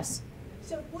 Yes?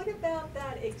 So what about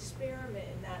that experiment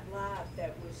in that lab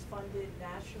that was funded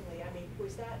nationally? I mean,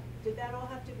 did that all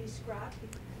have to be scrapped?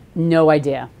 No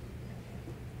idea.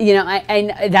 You know,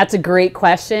 I that's a great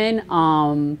question.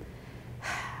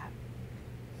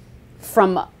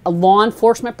 From a law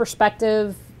enforcement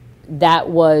perspective, that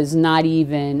was not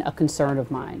even a concern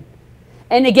of mine.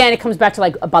 And again, it comes back to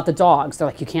like about the dogs. They're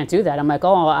like, you can't do that. I'm like,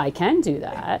 oh, I can do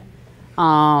that.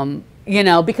 You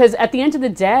know, because at the end of the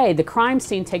day, the crime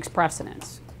scene takes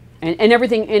precedence, and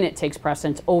everything in it takes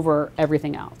precedence over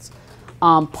everything else.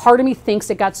 Part of me thinks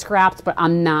it got scrapped, but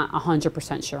I'm not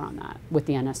 100% sure on that with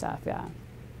the NSF. Yeah.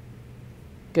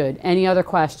 Good. Any other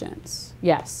questions?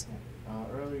 Yes.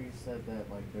 Earlier you said that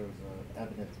like there was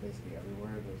evidence basically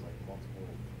everywhere. There was like multiple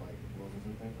like rooms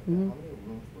and things. Like that. How many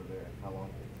rooms were there, and how long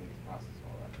did it take to process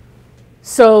all that?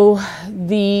 So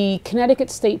the Connecticut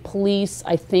State Police,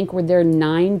 I think, were there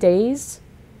 9 days,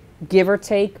 give or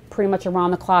take, pretty much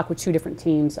around the clock with 2 different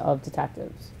teams of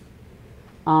detectives.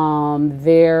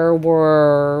 There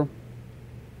were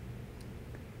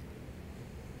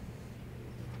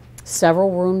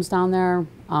several rooms down there.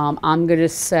 I'm going to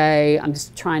say, I'm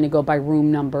just trying to go by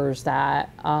room numbers,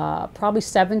 that probably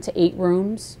 7 to 8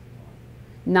 rooms,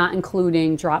 not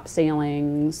including drop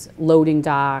ceilings, loading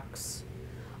docks.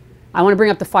 I want to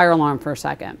bring up the fire alarm for a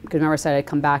second, because remember I said I'd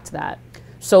come back to that.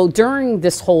 So during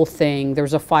this whole thing, there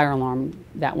was a fire alarm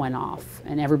that went off,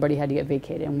 and everybody had to get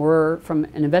vacated. And we're, from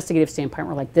an investigative standpoint,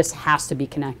 we're like, this has to be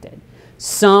connected.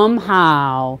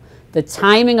 Somehow, the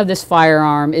timing of this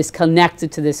firearm is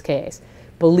connected to this case.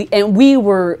 And we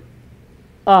were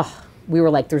we were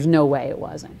like, there's no way it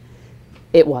wasn't.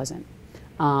 It wasn't.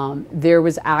 There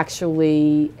was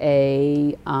actually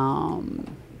an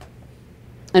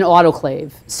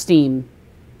autoclave steam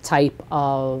type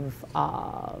of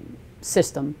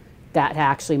system that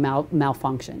actually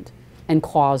malfunctioned and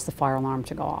caused the fire alarm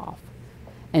to go off.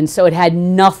 And so it had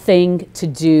nothing to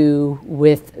do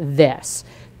with this.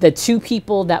 The two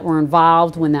people that were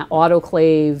involved when that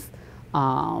autoclave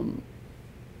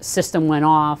system went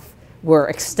off were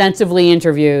extensively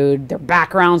interviewed. Their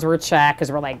backgrounds were checked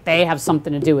because we're like, they have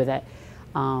something to do with it.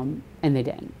 And they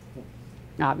didn't,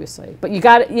 obviously. But you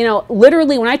got to, you know,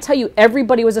 literally when I tell you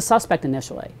everybody was a suspect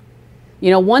initially,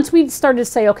 you know, once we started to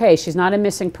say, okay, she's not a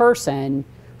missing person,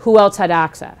 who else had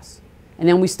access? And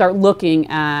then we start looking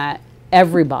at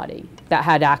everybody that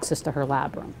had access to her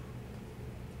lab room.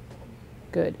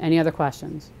 Good. Any other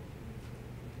questions?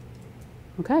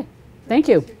 Okay. Thank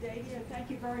you. Mr. Dadio, thank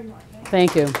you very much.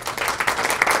 Thank you.